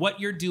 Like what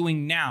you're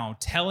doing now,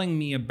 telling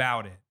me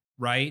about it,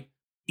 right,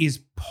 is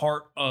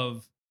part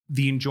of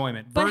the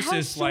enjoyment. But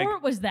versus how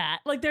short was that?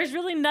 Like, there's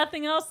really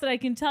nothing else that I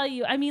can tell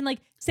you. I mean, like,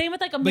 same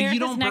with like America's But you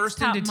don't Next burst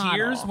Top into Model.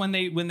 tears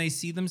when they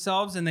see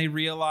themselves and they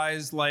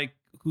realize like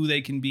who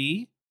they can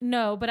be.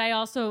 No, but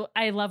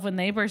I love when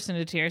they burst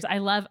into tears.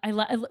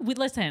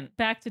 Listen,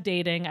 back to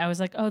dating. I was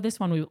like, oh, this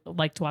one we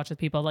like to watch with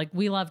people. Like,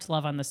 we loved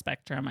Love on the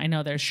Spectrum. I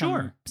know there's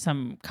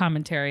some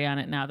commentary on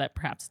it now that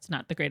perhaps it's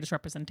not the greatest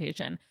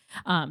representation.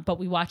 But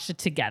we watched it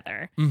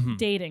together.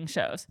 Dating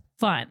shows,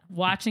 fun.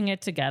 Watching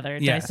it together,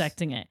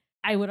 dissecting it.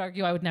 I would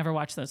argue I would never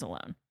watch those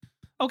alone.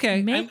 Okay.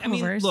 I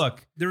mean,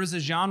 look, there is a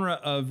genre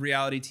of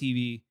reality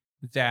TV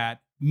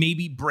that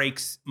maybe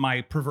breaks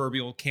my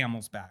proverbial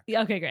camel's back.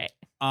 Okay, great.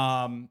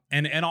 And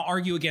I'll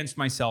argue against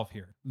myself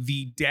here.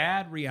 The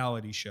dad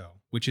reality show,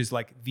 which is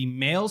like the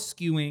male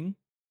skewing,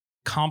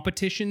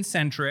 competition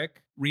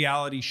centric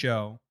reality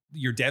show,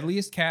 Your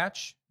Deadliest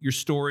Catch, Your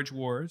Storage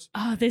Wars.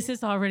 Oh, this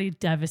is already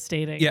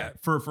devastating. Yeah,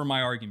 for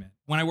my argument.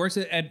 When I worked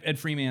at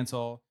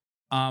Fremantle,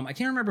 I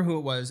can't remember who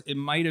it was. It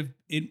might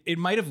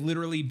have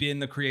literally been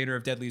the creator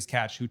of Deadliest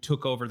Catch who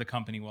took over the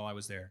company while I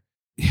was there.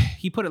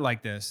 He put it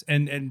like this,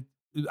 and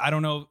I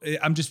don't know.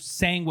 I'm just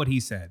saying what he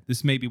said.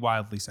 This may be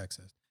wildly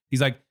sexist.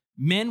 He's like,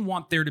 men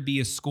want there to be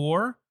a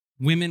score.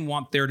 Women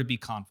want there to be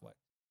conflict.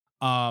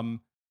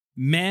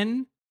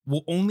 Men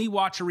will only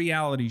watch a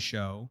reality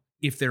show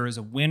if there is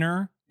a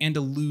winner and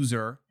a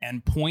loser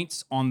and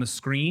points on the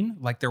screen,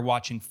 like they're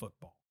watching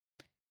football.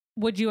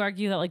 Would you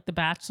argue that like The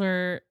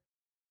Bachelor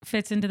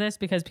fits into this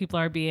because people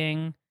are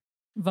being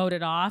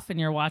voted off and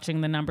you're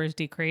watching the numbers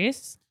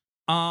decrease?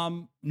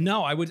 No,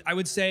 I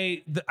would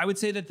say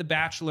that The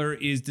Bachelor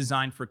is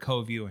designed for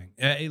co-viewing.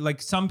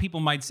 Like some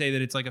people might say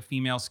that it's like a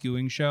female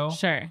skewing show.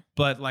 Sure.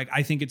 But like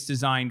I think it's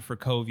designed for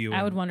co-viewing.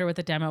 I would wonder what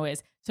the demo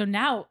is. So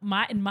now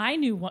my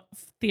new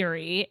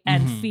theory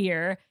and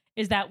fear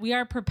is that we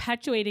are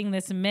perpetuating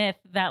this myth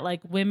that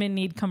like women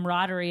need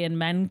camaraderie and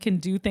men can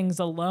do things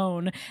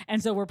alone.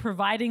 And so we're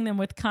providing them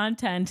with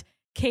content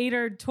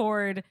catered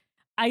toward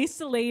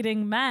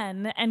isolating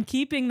men and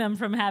keeping them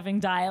from having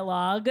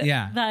dialogue.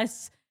 Yeah.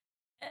 Thus,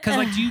 because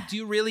like, do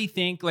you really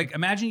think, like,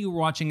 imagine you were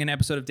watching an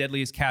episode of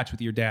Deadliest Catch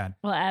with your dad.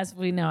 Well, as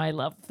we know, I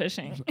love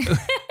fishing.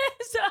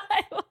 So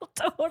I will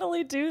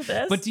totally do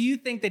this. But do you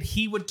think that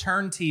he would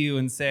turn to you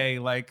and say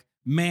like,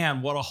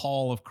 man, what a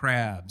haul of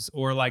crabs?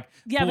 Or like,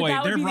 yeah, boy,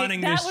 they're running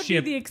this ship. That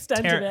would be the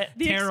extent of it.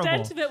 The terrible.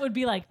 Extent of it would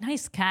be like,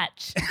 nice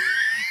catch.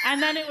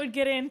 And then it would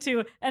get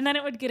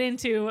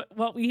into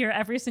what we hear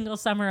every single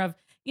summer of,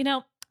 you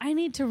know, I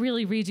need to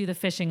really redo the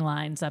fishing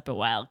lines up at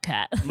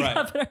Wildcat, right.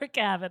 Up at our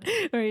cabin,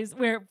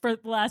 where for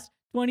the last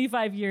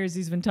 25 years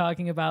he's been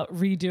talking about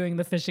redoing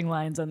the fishing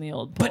lines on the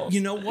old poles. But you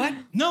know what?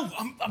 No,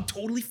 I'm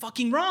totally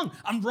fucking wrong.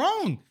 I'm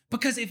wrong.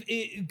 Because if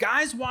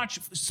guys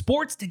watch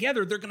sports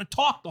together, they're going to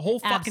talk the whole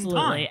fucking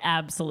time.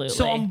 Absolutely.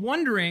 So I'm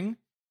wondering,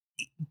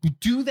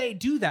 do they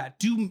do that?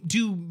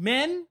 Do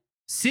men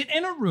sit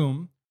in a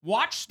room,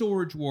 watch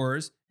Storage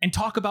Wars, and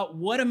talk about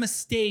what a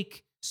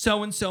mistake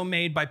so-and-so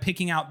made by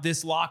picking out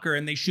this locker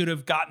and they should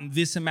have gotten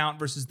this amount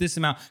versus this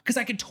amount? Because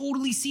I could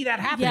totally see that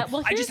happening. Yeah,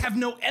 well, I just have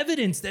no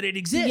evidence that it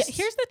exists. Yeah,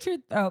 here's the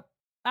truth, though.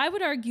 I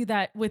would argue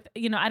that with,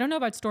 you know, I don't know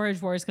about Storage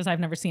Wars because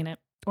I've never seen it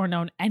or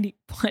known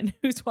anyone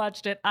who's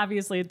watched it.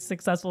 Obviously, it's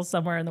successful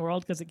somewhere in the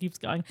world because it keeps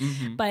going.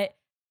 But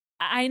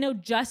I know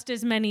just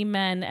as many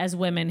men as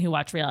women who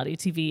watch reality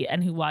TV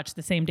and who watch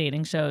the same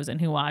dating shows and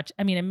who watch,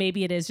 I mean, and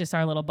maybe it is just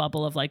our little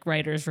bubble of like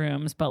writers'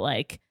 rooms, but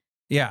like,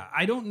 yeah,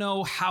 I don't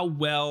know how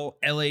well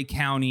LA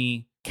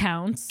County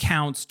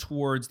counts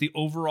towards the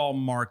overall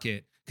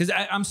market because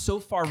I'm so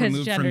far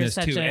removed from this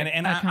too,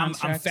 and I'm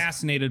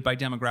fascinated by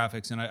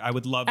demographics, and I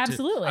would love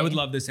absolutely. I would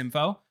love this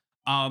info.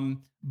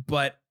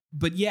 But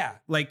yeah,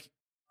 like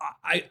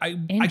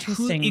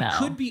it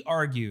could be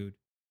argued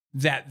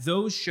that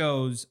those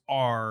shows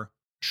are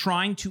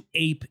trying to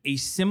ape a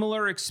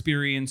similar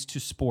experience to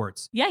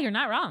sports. Yeah, you're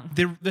not wrong.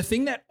 The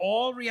thing that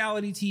all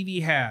reality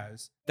TV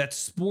has, that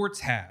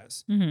sports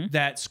has,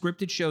 that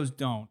scripted shows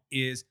don't,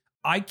 is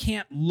I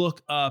can't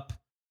look up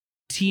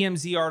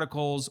TMZ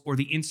articles or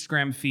the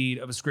Instagram feed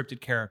of a scripted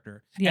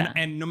character. Yeah.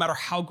 And no matter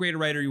how great a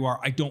writer you are,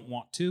 I don't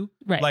want to.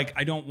 Right. Like,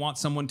 I don't want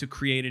someone to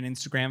create an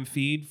Instagram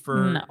feed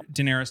for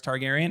Daenerys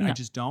Targaryen. No. I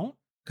just don't,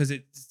 because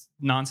it's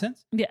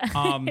nonsense. Yeah,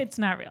 it's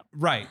not real.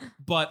 Right.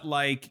 But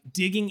like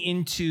digging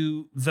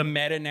into the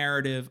meta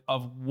narrative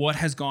of what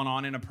has gone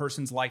on in a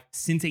person's life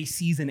since a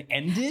season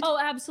ended. Oh,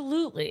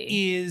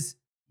 absolutely. Is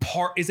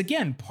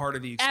again part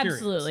of the experience.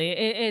 Absolutely.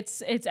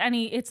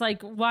 It's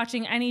like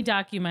watching any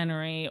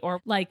documentary, or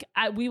like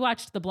we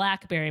watched the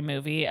Blackberry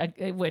movie,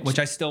 which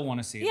I still want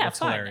to see. Yeah, that's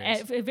fun.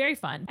 Hilarious. Very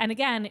fun. And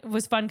again, it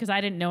was fun because I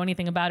didn't know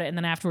anything about it. And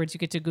then afterwards you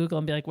get to Google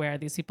and be like, where are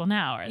these people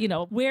now? Or, you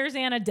know, where's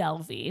Anna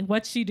Delvey?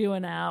 What's she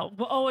doing now?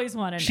 We'll always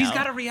want to know. She's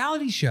got a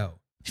reality show.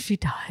 She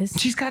does.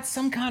 She's got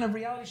some kind of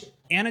reality show.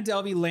 Anna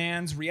Delvey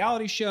lands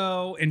reality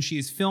show and she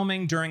is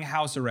filming during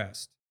house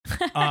arrest.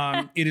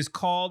 It is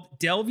called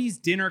Delvey's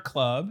Dinner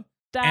Club.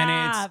 Stop.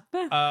 And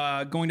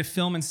it's going to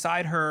film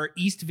inside her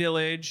East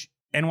Village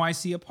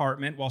NYC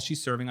apartment while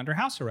she's serving under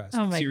house arrest.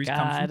 Oh my the series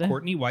comes from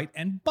Courtney White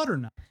and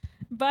Butternut.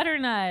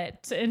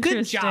 Interesting.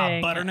 Good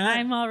job, Butternut.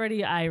 I'm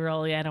already eye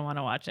rolly. I don't want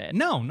to watch it.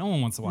 No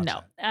one wants to watch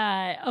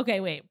it.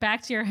 Okay, wait.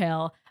 Back to your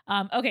hill.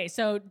 Okay,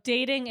 so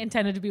dating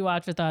intended to be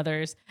watched with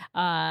others.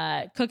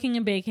 Cooking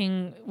and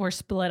baking, we're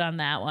split on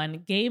that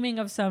one. Gaming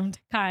of some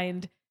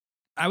kind.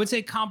 I would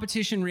say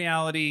competition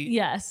reality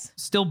Yes.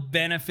 still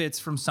benefits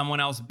from someone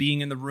else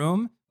being in the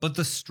room, but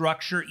the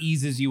structure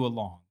eases you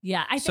along.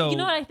 Yeah, I think, you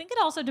know what? I think it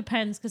also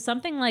depends because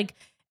something like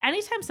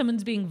anytime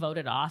someone's being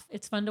voted off,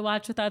 it's fun to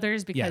watch with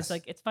others because Yes.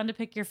 like it's fun to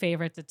pick your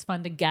favorites. It's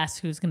fun to guess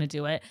who's going to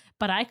do it.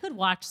 But I could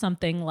watch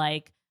something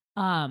like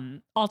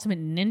Ultimate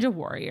Ninja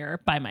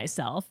Warrior by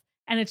myself.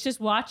 And it's just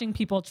watching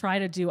people try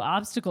to do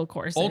obstacle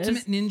courses.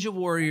 Ultimate Ninja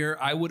Warrior,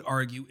 I would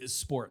argue, is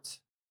sports.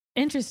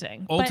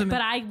 Interesting. Ultimate-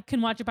 But I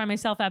can watch it by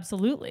myself,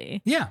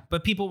 absolutely. Yeah,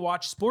 but people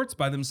watch sports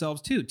by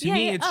themselves too. To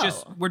me, it's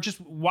just we're just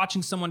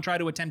watching someone try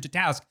to attempt a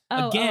task.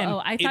 Again,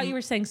 I thought you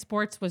were saying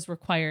sports was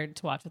required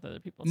to watch with other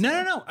people.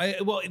 No.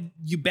 Well,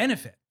 you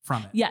benefit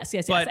from it. Yes.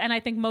 But- And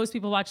I think most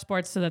people watch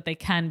sports so that they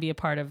can be a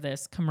part of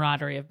this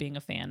camaraderie of being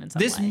a fan in some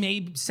This way.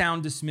 may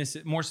sound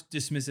more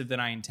dismissive than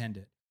I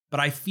intended, but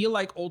I feel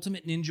like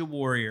Ultimate Ninja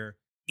Warrior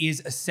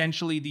is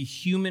essentially the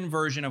human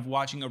version of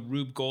watching a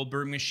Rube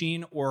Goldberg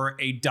machine or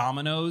a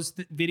Domino's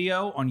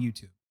video on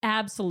YouTube.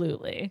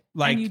 Absolutely.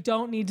 Like, and you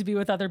don't need to be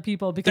with other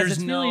people because There's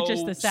it's really no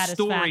just the satisfaction.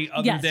 story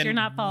other Yes, than you're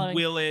not following.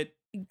 will it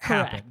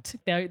happen?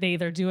 Correct. They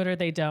either do it or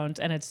they don't,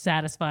 and it's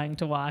satisfying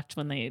to watch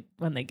when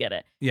they get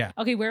it. Yeah.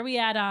 Okay, where are we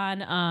at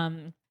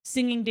on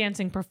singing,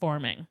 dancing,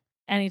 performing?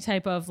 Any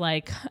type of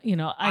like,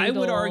 Idol I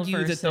would argue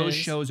that those versus-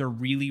 shows are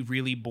really,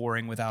 really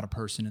boring without a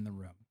person in the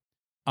room.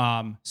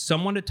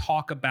 Someone to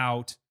talk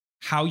about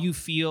how you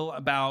feel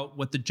about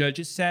what the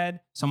judges said,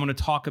 someone to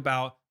talk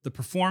about the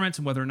performance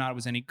and whether or not it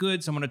was any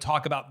good, someone to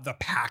talk about the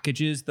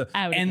packages, the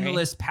I would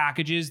endless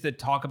packages that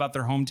talk about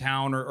their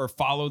hometown or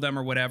follow them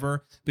or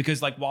whatever.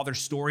 Because like while their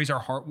stories are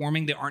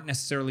heartwarming, they aren't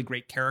necessarily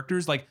great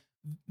characters. Like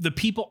the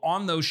people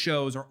on those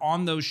shows are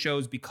on those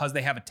shows because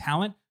they have a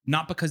talent,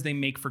 not because they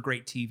make for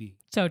great TV.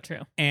 So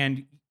true.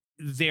 And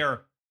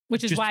they're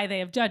Which is just- why they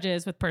have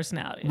judges with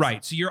personalities.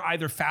 right. So you're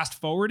either fast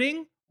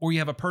forwarding or you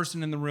have a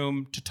person in the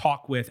room to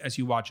talk with as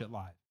you watch it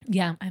live.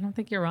 Yeah, I don't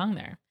think you're wrong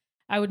there.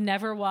 I would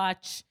never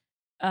watch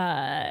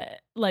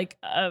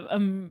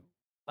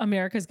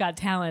America's Got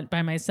Talent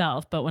by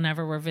myself, but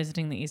whenever we're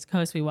visiting the East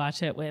Coast, we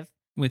watch it with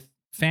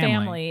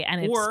family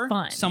and it's or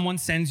fun. someone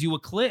sends you a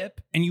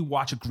clip and you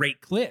watch a great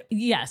clip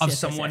of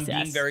someone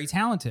being very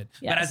talented.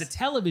 But as a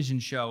television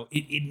show,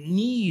 it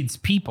needs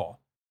people.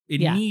 It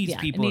needs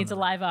people. It needs a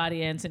live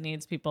audience. It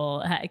needs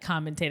people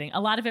commentating.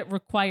 A lot of it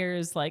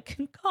requires like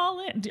call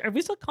in. Are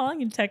we still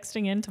calling and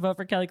texting in to vote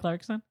for Kelly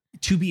Clarkson?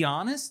 To be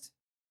honest,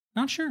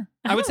 not sure.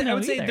 I would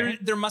say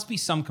there must be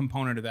some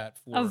component of that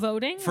for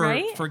voting, for,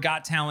 right? For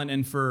Got Talent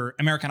and for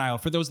American Idol,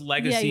 for those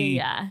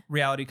legacy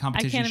reality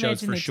competition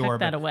shows for sure.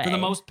 That but away. for the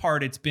most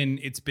part, it's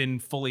been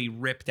fully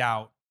ripped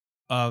out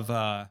of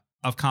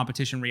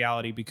competition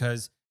reality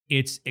because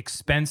it's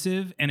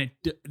expensive and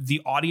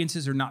the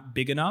audiences are not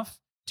big enough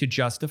to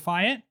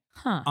justify it.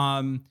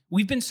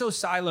 We've been so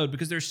siloed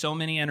because there's so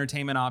many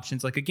entertainment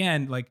options. Like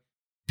again, like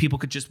people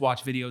could just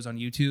watch videos on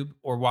YouTube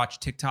or watch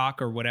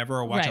TikTok or whatever,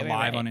 or watch it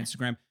live on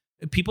Instagram.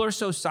 People are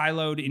so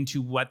siloed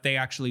into what they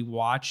actually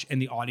watch and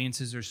the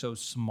audiences are so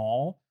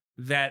small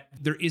that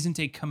there isn't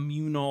a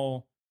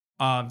communal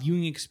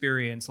viewing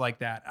experience like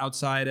that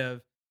outside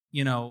of,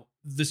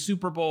 the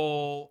Super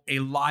Bowl, a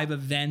live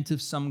event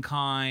of some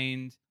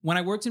kind. When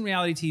I worked in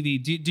reality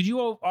TV, did you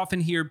often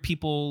hear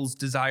people's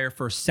desire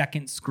for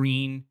second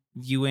screen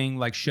viewing,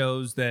 like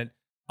shows that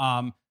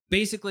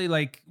basically,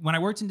 like when I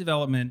worked in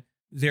development,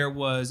 there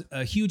was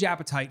a huge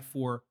appetite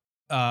for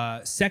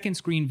second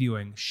screen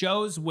viewing,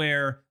 shows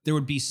where there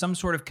would be some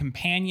sort of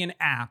companion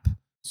app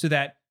so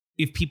that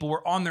if people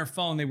were on their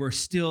phone, they were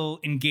still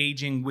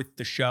engaging with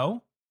the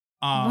show.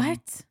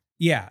 What?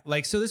 Yeah.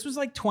 Like, so this was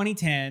like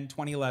 2010,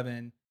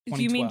 2011.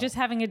 Do you mean just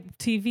having a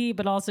TV,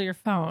 but also your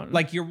phone?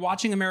 Like you're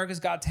watching America's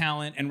Got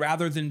Talent, and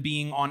rather than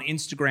being on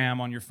Instagram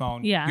on your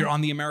phone, you're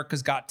on the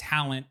America's Got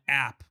Talent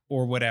app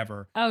or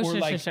whatever. Oh, or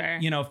sure.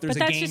 If there's a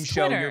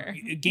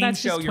game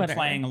show, you're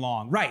playing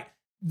along. Right.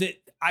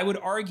 I would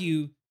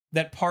argue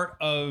that part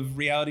of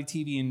reality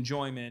TV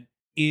enjoyment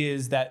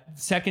is that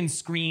second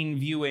screen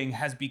viewing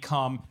has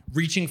become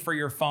reaching for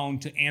your phone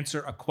to answer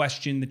a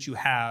question that you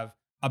have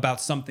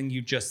about something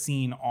you've just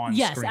seen on screen.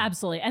 Yes,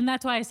 absolutely. And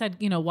that's why I said,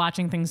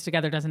 watching things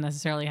together doesn't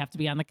necessarily have to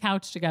be on the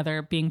couch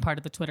together, being part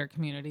of the Twitter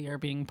community or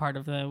being part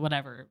of the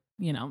whatever,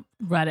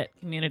 Reddit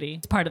community.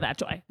 It's part of that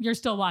joy. You're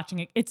still watching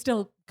it. It's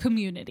still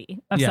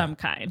community of some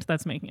kind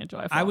that's making it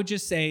joyful. I would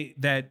just say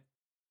that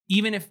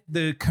even if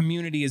the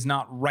community is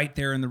not right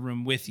there in the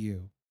room with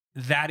you,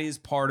 that is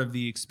part of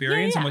the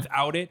experience. And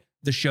without it,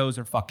 the shows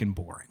are fucking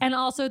boring. And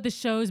also the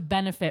shows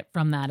benefit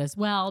from that as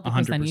well,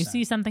 because 100%. then you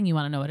see something, you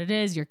want to know what it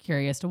is, you're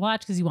curious to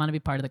watch because you want to be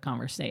part of the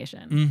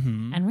conversation.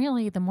 Mm-hmm. And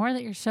really, the more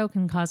that your show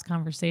can cause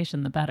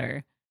conversation, the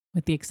better,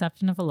 with the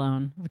exception of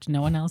Alone, which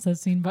no one else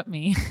has seen but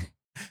me.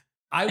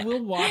 I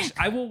will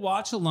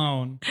watch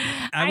alone.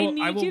 I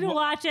need you to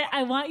watch it.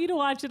 I want you to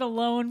watch it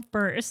alone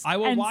first. I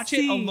will watch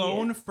it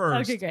alone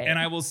first. Okay, great. And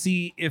I will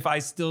see if I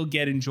still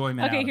get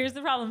enjoyment. Okay, out here's of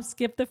the problem.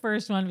 Skip the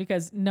first one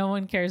because no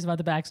one cares about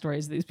the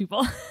backstories of these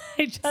people.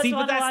 I just See,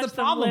 want but to that's watch the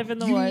them problem. live in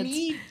the woods.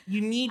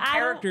 You need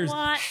characters. I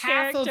don't want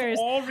Half characters.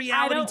 of all reality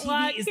I don't TV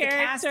want is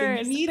characters. the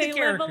casting. You need they the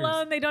characters. live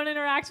alone. They don't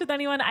interact with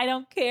anyone. I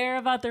don't care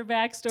about their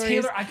backstories.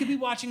 Taylor, I could be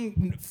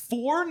watching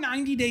 4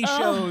 90-day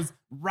shows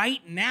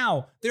right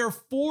now. There are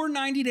 4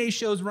 90-day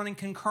shows running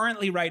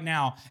concurrently right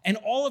now, and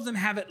all of them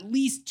have at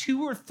least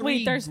 2 or 3.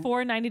 Wait, there's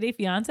 4 90-day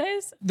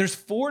fiancés? There's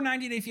 4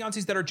 90-day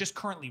fiancés that are just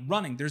currently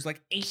running. There's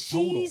like 8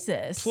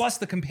 Jesus. total. Plus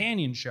the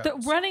companion shows. They're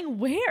running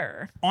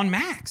where? On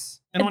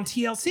Max and on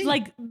TLC.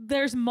 Like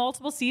there's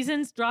multiple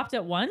seasons dropped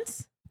at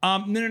once?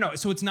 No.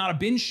 So it's not a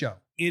binge show.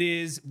 It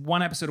is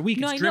 1 episode a week.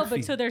 No, it's I drip know, but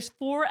feed. so there's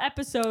 4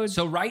 episodes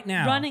So right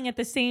now, running at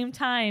the same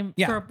time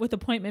with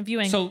appointment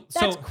viewing. So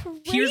That's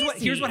here's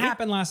crazy. what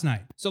happened last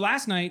night. So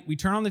last night we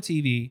turn on the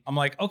TV. I'm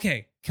like,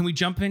 okay, can we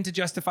jump into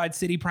Justified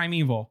City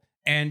Primeval?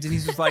 And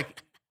Denise was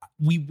like,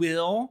 we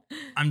will.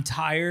 I'm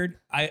tired.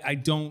 I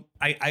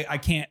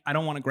can't. I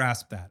don't want to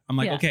grasp that. I'm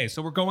like, okay,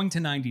 so we're going to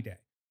 90 day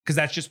because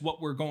that's just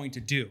what we're going to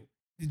do.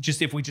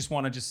 Just if we just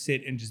want to just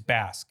sit and just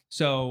bask.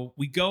 So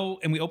we go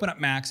and we open up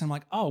Max and I'm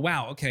like, oh,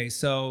 wow. Okay.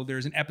 So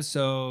there's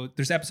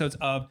episodes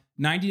of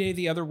 90 Day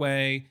the Other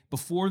Way,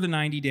 Before the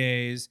 90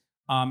 Days,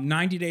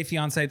 90 Day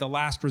Fiancé, The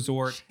Last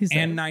Resort,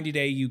 and 90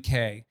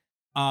 Day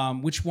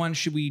UK. Which one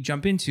should we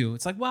jump into?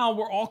 It's like, well,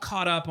 we're all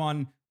caught up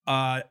on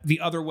The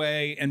Other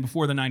Way and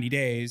Before the 90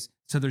 Days.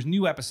 So there's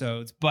new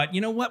episodes, but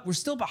you know what? We're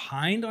still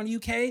behind on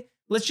UK.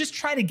 Let's just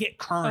try to get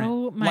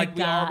current like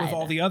we are with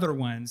all the other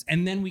ones.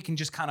 And then we can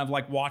just kind of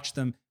like watch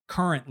them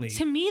currently.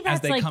 To me,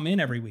 that's as they come in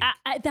every week.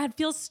 That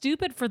feels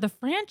stupid for the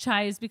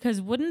franchise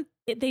because wouldn't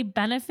they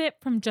benefit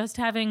from just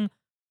having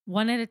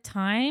one at a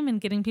time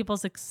and getting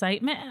people's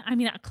excitement? I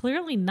mean,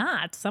 clearly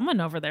not. Someone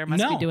over there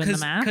must be doing the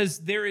math. Because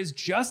there is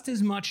just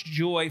as much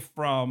joy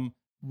from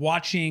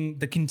watching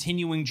the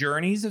continuing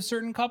journeys of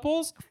certain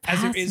couples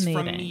as there is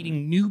from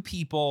meeting new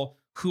people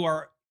who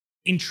are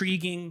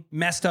intriguing,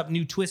 messed up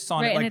new twists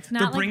on it. Like it's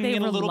not they're bringing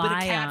in a little bit of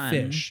rely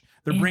catfish.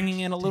 They're bringing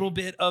in a little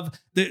bit of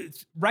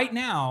right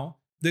now,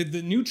 the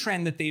new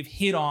trend that they've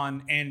hit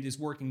on and is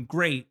working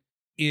great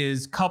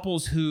is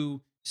couples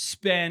who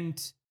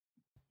spend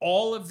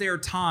all of their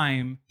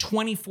time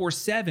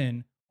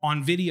 24/7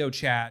 on video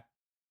chat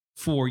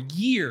for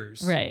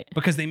years. Right.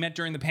 Because they met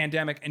during the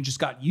pandemic and just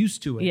got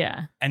used to it.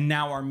 Yeah. And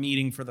now are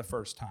meeting for the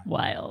first time.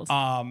 Wild.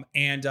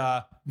 And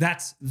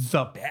that's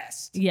the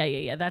best.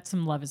 Yeah. That's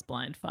some Love is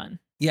Blind fun.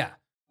 Yeah.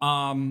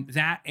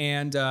 That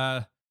and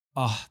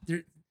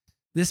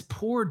this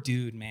poor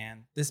dude,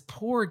 man. This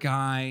poor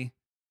guy.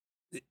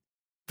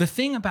 The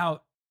thing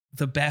about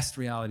the best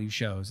reality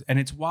shows, and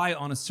it's why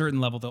on a certain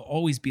level they'll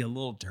always be a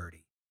little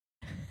dirty,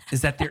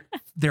 is that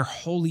they're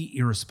wholly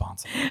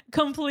irresponsible.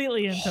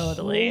 Completely and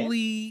totally.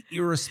 Wholly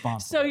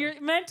irresponsible. So you're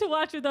meant to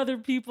watch with other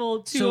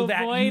people to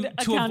avoid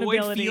accountability.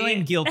 To avoid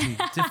feeling guilty.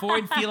 To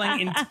avoid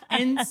feeling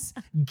intense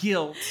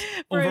guilt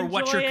over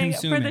what you're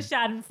consuming. For the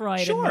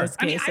Schadenfreude in most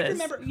cases. I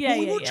remember when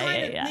we were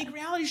trying to make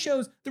reality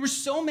shows, there were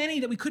so many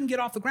that we couldn't get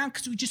off the ground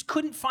because we just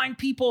couldn't find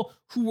people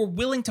who were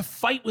willing to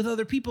fight with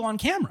other people on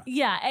camera.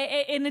 Yeah,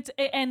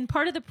 and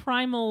part of the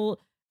primal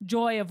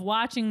joy of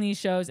watching these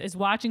shows is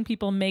watching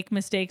people make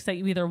mistakes that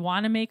you either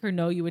want to make or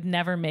know you would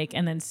never make,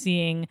 and then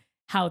seeing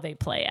how they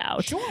play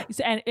out. Sure.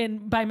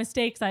 And by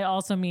mistakes, I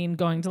also mean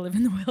going to live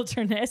in the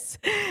wilderness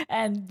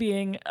and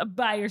being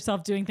by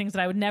yourself doing things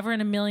that I would never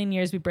in a million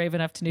years be brave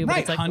enough to do. But Right,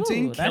 it's like,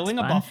 hunting, killing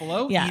a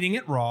buffalo, eating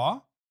it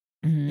raw.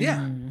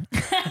 Yeah.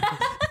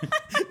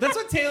 That's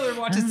what Taylor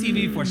watches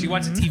TV for. She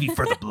watches TV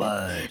for the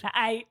blood.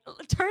 I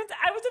was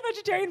a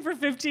vegetarian for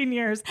 15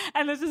 years,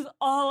 and this is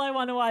all I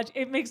want to watch.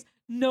 It makes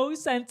no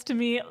sense to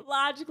me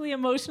logically,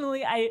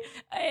 emotionally.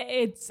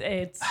 It's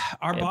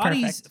our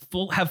bodies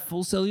have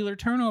full cellular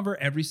turnover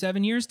every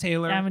 7 years,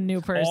 Taylor. I'm a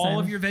new person. All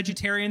of your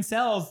vegetarian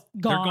cells,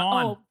 they're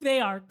gone. Oh, they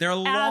are. They're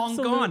long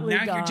gone.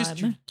 Now you're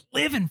just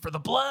living for the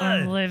blood.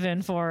 I'm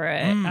living for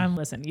it.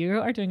 Listen, you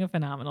are doing a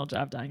phenomenal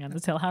job dying on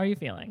this hill. How are you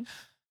feeling?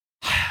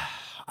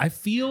 I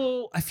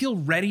feel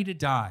ready to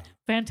die.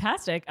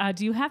 Fantastic.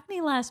 Do you have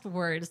any last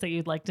words that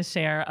you'd like to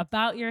share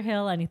about your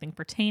hill, anything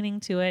pertaining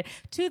to it,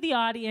 to the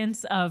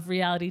audience of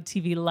reality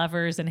TV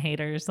lovers and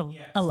haters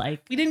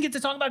alike? We didn't get to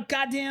talk about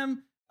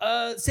goddamn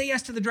Say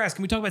Yes to the Dress.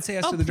 Can we talk about Say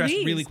Yes to the Dress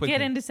really quickly?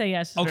 Get into Say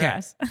Yes to the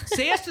Dress.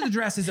 Say Yes to the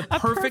Dress is a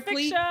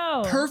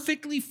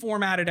perfectly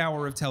formatted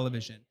hour of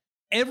television.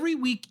 Every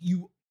week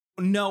you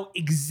know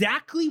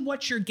exactly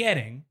what you're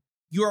getting.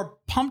 You're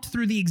pumped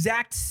through the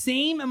exact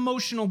same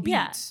emotional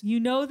beats. Yeah, you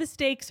know the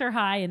stakes are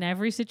high in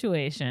every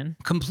situation.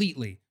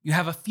 Completely. You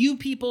have a few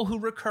people who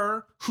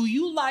recur, who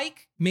you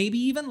like, maybe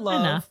even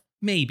love.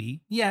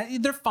 Maybe. Yeah,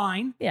 they're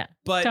fine. Yeah.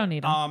 But don't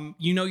need them.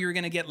 you're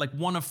going to get like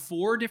one of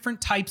 4 different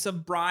types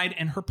of bride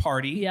and her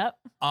party. Yep.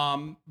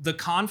 The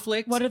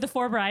conflict. What are the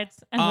 4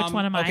 brides and which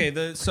one am I?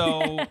 Okay,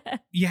 so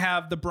you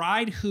have the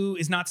bride who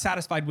is not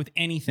satisfied with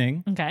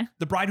anything. Okay.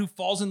 The bride who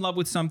falls in love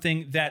with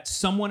something that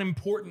someone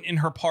important in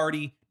her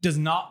party does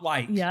not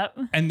like. Yep.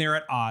 And they're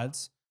at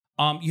odds.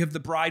 You have the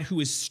bride who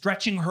is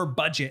stretching her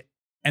budget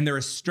and there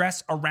is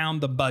stress around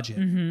the budget.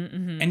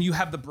 And you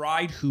have the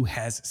bride who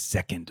has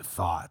second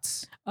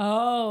thoughts.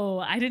 Oh,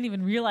 I didn't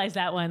even realize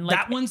that one.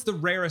 That one's the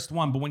rarest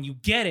one, but when you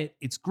get it,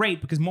 it's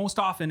great because most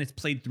often it's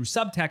played through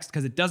subtext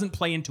because it doesn't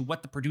play into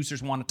what the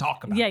producers want to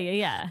talk about.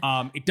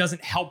 Yeah. It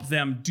doesn't help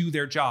them do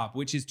their job,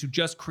 which is to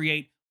just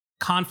create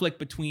conflict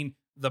between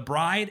the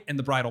bride and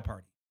the bridal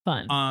party.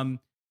 Fun.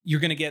 You're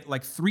going to get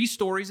like 3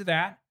 stories of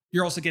that.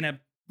 You're also going to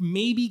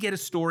maybe get a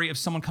story of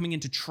someone coming in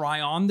to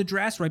try on the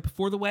dress right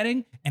before the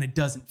wedding and it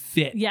doesn't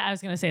fit. Yeah, I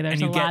was going to say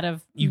there's And a lot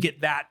of you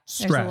get that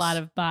stress. There's a lot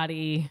of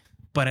body.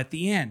 But at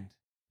the end,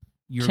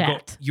 you're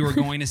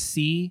going to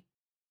see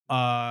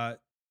 2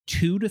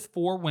 to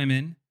 4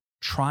 women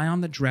try on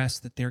the dress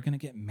that they're going to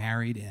get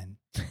married in,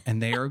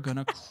 and they are going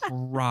to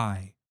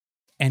cry.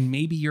 And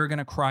maybe you're going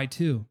to cry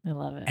too. I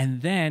love it.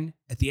 And then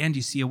at the end,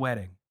 you see a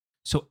wedding.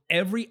 So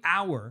every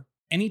hour,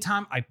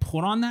 anytime I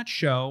put on that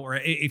show, or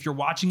if you're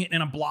watching it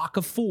in a block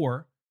of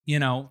 4,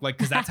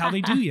 because that's how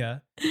they do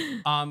you,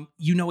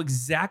 you know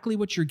exactly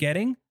what you're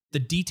getting. The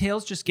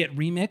details just get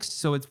remixed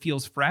so it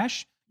feels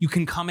fresh. You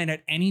can come in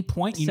at any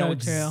point. You know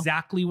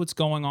exactly what's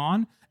going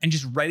on and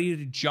just ready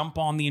to jump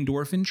on the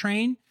endorphin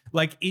train.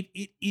 Like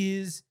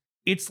it's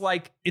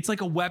like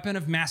a weapon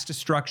of mass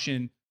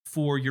destruction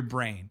for your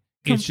brain.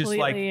 It's just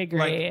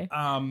agree.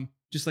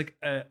 Just like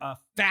a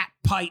fat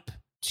pipe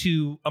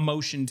to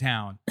Emotion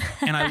Town,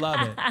 and I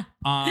love it.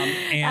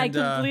 And I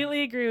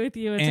completely agree with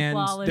you. It's a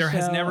flawless there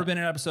has show. never been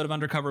an episode of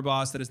Undercover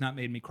Boss that has not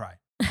made me cry.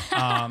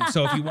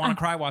 So if you want to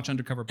cry, watch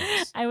Undercover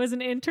Boss. I was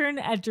an intern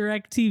at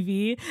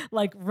DirecTV,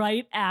 like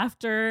right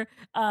after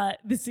the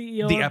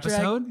CEO the of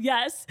episode.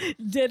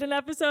 Did an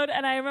episode,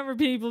 and I remember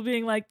people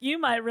being like, "You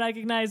might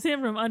recognize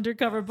him from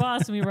Undercover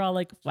Boss," and we were all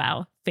like,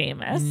 "Wow,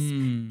 famous!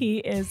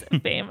 He is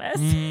famous."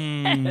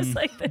 I was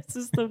like, "This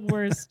is the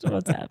worst.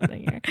 What's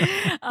happening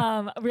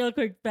here?" Real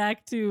quick,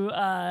 back to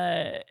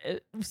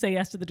Say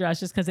Yes to the Dress,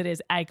 just because it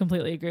is. I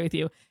completely agree with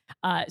you.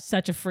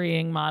 Such a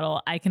freeing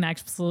model. I can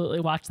absolutely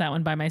watch that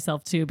one by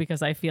myself too,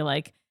 because I feel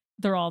like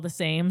they're all the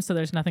same. So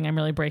there's nothing I'm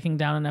really breaking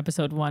down in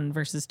episode 1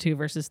 versus 2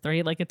 versus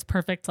 3. Like it's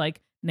perfect like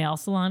nail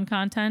salon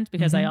content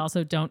because I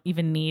also don't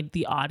even need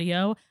the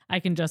audio. I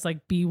can just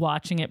like be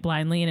watching it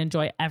blindly and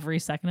enjoy every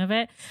second of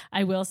it.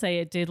 I will say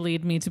it did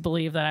lead me to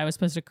believe that I was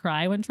supposed to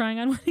cry when trying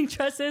on wedding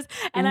dresses.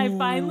 And I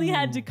finally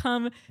had to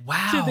come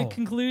to the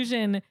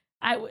conclusion.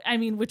 I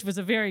mean, which was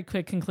a very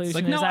quick conclusion.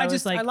 Like, no, I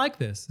like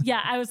this.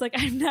 Yeah, I was like,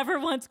 I've never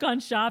once gone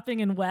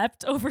shopping and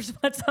wept over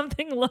what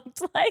something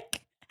looked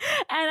like.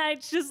 And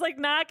it's just like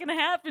not gonna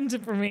happen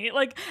for me.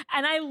 Like,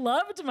 and I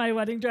loved my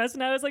wedding dress,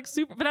 and I was like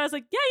super. But I was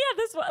like, yeah,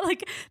 this one.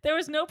 Like, there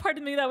was no part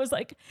of me that was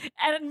like,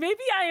 and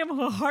maybe I am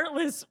a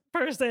heartless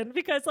person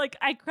because like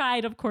I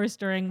cried, of course,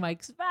 during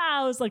Mike's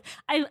vows. Like,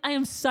 I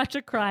am such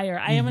a crier.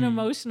 I am an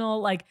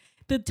emotional. Like,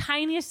 the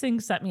tiniest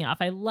things set me off.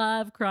 I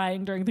love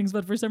crying during things,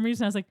 but for some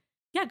reason I was like,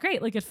 yeah,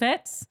 great. Like it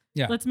fits.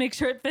 Yeah. Let's make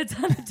sure it fits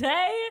on the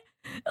day.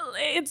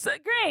 It's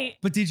great.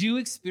 But did you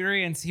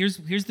experience, here's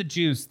the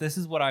juice. This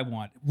is what I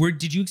want.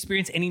 Did you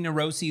experience any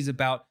neuroses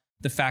about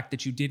the fact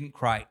that you didn't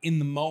cry in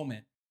the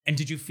moment? And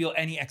did you feel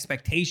any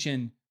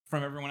expectation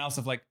from everyone else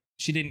of like,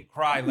 she didn't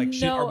cry. Like,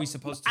 are we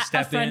supposed to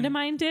step in? A friend of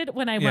mine did.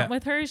 When I went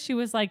with her, she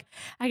was like,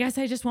 I guess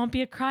I just won't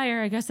be a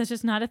crier. I guess that's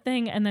just not a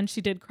thing. And then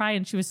she did cry,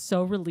 and she was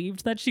so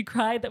relieved that she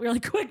cried that we were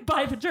like, quick,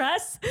 buy the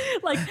dress.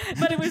 Like,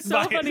 but it was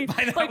so funny.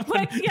 Like,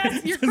 quick,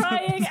 yes, you're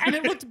crying. And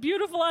it looked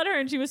beautiful on her,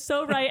 and she was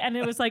so right. And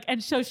it was like,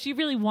 and so she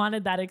really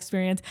wanted that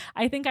experience.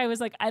 I think I was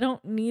like, I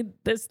don't need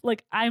this.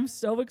 Like, I'm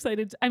so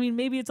excited. I mean,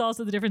 maybe it's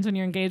also the difference when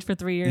you're engaged for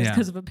 3 years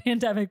because of a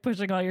pandemic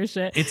pushing all your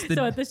shit.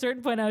 So at a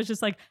certain point, I was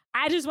just like,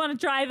 I just want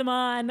to try them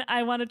on.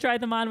 I want to try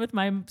them on with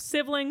my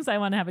siblings. I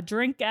want to have a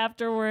drink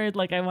afterward.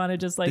 Like, I want to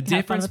just like the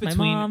have fun difference with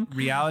my mom.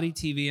 between reality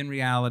TV and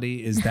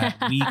reality is that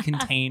we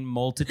contain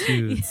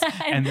multitudes,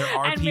 and there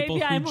are people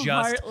who I'm just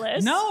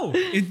heartless.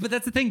 But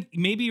that's the thing.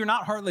 Maybe you're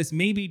not heartless.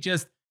 Maybe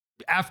just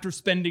after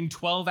spending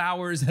 12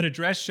 hours at a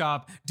dress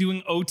shop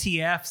doing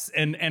OTFs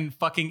and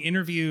fucking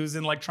interviews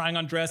and like trying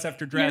on dress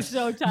after dress.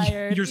 You're so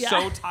tired. You're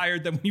so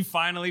tired that when you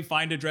finally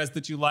find a dress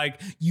that you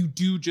like, you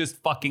do just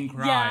fucking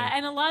cry. Yeah,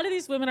 and a lot of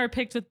these women are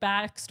picked with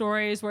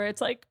backstories where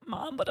it's like,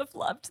 mom would have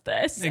loved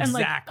this. Exactly. And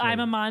like,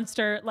 I'm a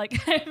monster. Like,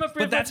 I'm a privileged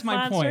But that's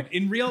my point.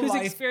 In real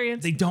life,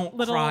 they don't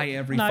cry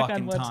every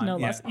fucking time. No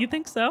less. You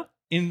think so?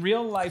 In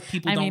real life,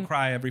 people don't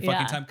cry every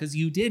fucking time because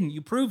you didn't.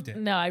 You proved it.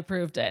 No, I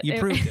proved it. You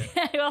proved it.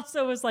 I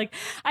also was like,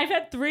 I've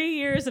had 3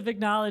 years of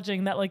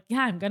acknowledging that, like, yeah,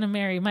 I'm going to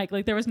marry Mike.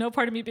 Like, there was no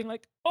part of me being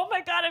like, oh my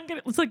God,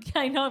 it's like,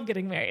 yeah, I know I'm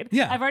getting married.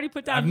 Yeah. I've already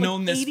put down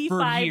like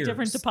 85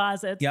 different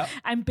deposits. Yep.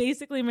 I'm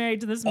basically married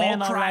to this man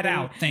all cried already.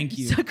 out. Thank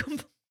you.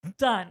 So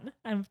done.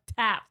 I'm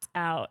tapped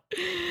out.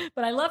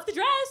 But I love the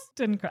dress.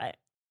 Didn't cry.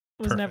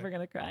 Was never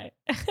going to cry.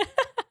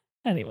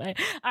 Anyway.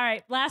 All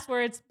right. Last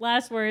words.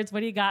 What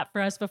do you got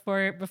for us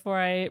before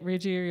I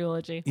read you your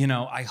eulogy? You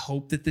know, I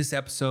hope that this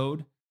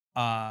episode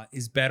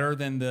is better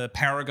than the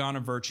paragon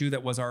of virtue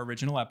that was our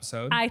original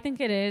episode. I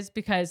think it is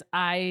because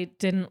I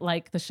didn't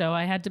like the show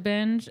I had to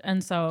binge.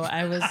 And so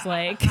I was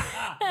like,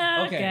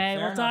 okay,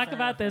 we'll talk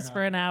about this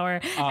for an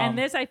hour. And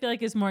this I feel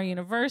like is more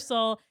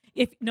universal.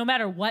 If no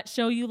matter what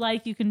show you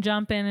like, you can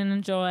jump in and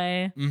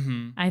enjoy.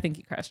 Mm-hmm. I think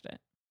you crushed it.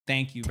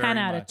 Thank you very much.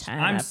 10 out of 10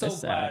 I'm episode.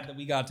 so glad that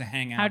we got to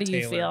hang out. How do you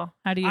Taylor. feel?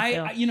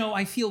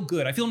 I feel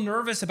good. I feel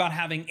nervous about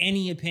having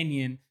any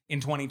opinion in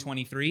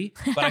 2023,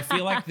 but I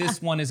feel like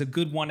this one is a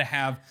good one to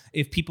have.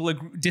 If people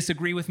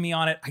disagree with me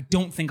on it, I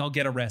don't think I'll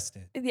get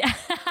arrested. Yeah.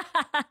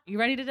 You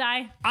ready to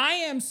die? I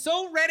am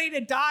so ready to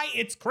die.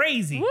 It's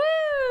crazy.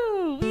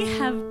 Woo! We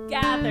have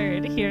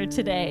gathered here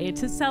today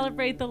to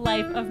celebrate the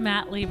life of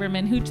Matt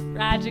Lieberman, who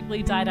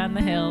tragically died on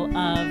the hill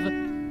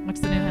of, what's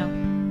the new hill?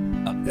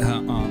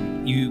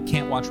 You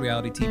can't watch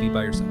reality TV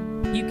by yourself.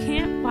 You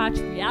can't watch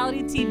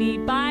reality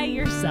TV by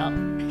yourself.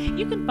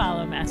 You can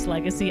follow Matt's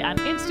legacy on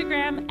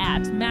Instagram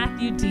at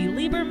Matthew D.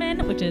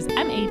 Lieberman, which is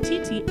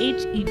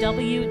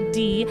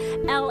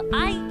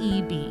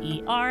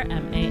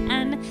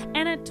MatthewDLieberman,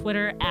 and at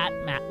Twitter at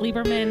Matt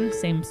Lieberman,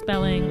 same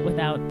spelling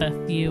without the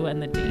few and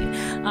the D.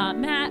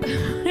 Matt,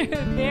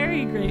 we're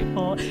very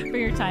grateful for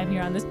your time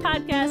here on this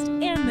podcast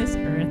and this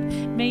earth.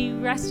 May you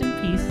rest in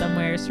peace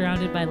somewhere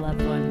surrounded by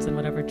loved ones and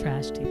whatever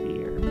trash TV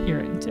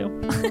you're into.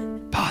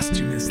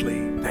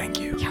 Posthumously, thank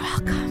you. You're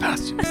welcome.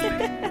 Posthumously.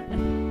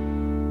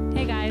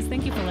 Hey guys,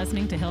 thank you for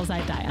listening to Hills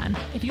I Die On.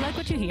 If you like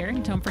what you hear,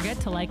 don't forget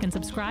to like and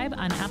subscribe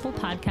on Apple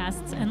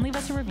Podcasts and leave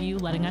us a review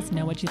letting us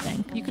know what you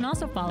think. You can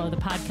also follow the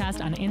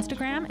podcast on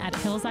Instagram at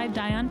Hills I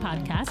Die On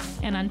Podcast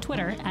and on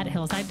Twitter at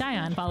Hills I Die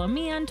On. Follow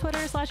me on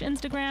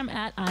Twitter/Instagram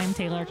at I'm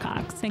Taylor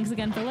Cox. Thanks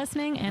again for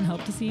listening and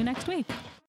hope to see you next week.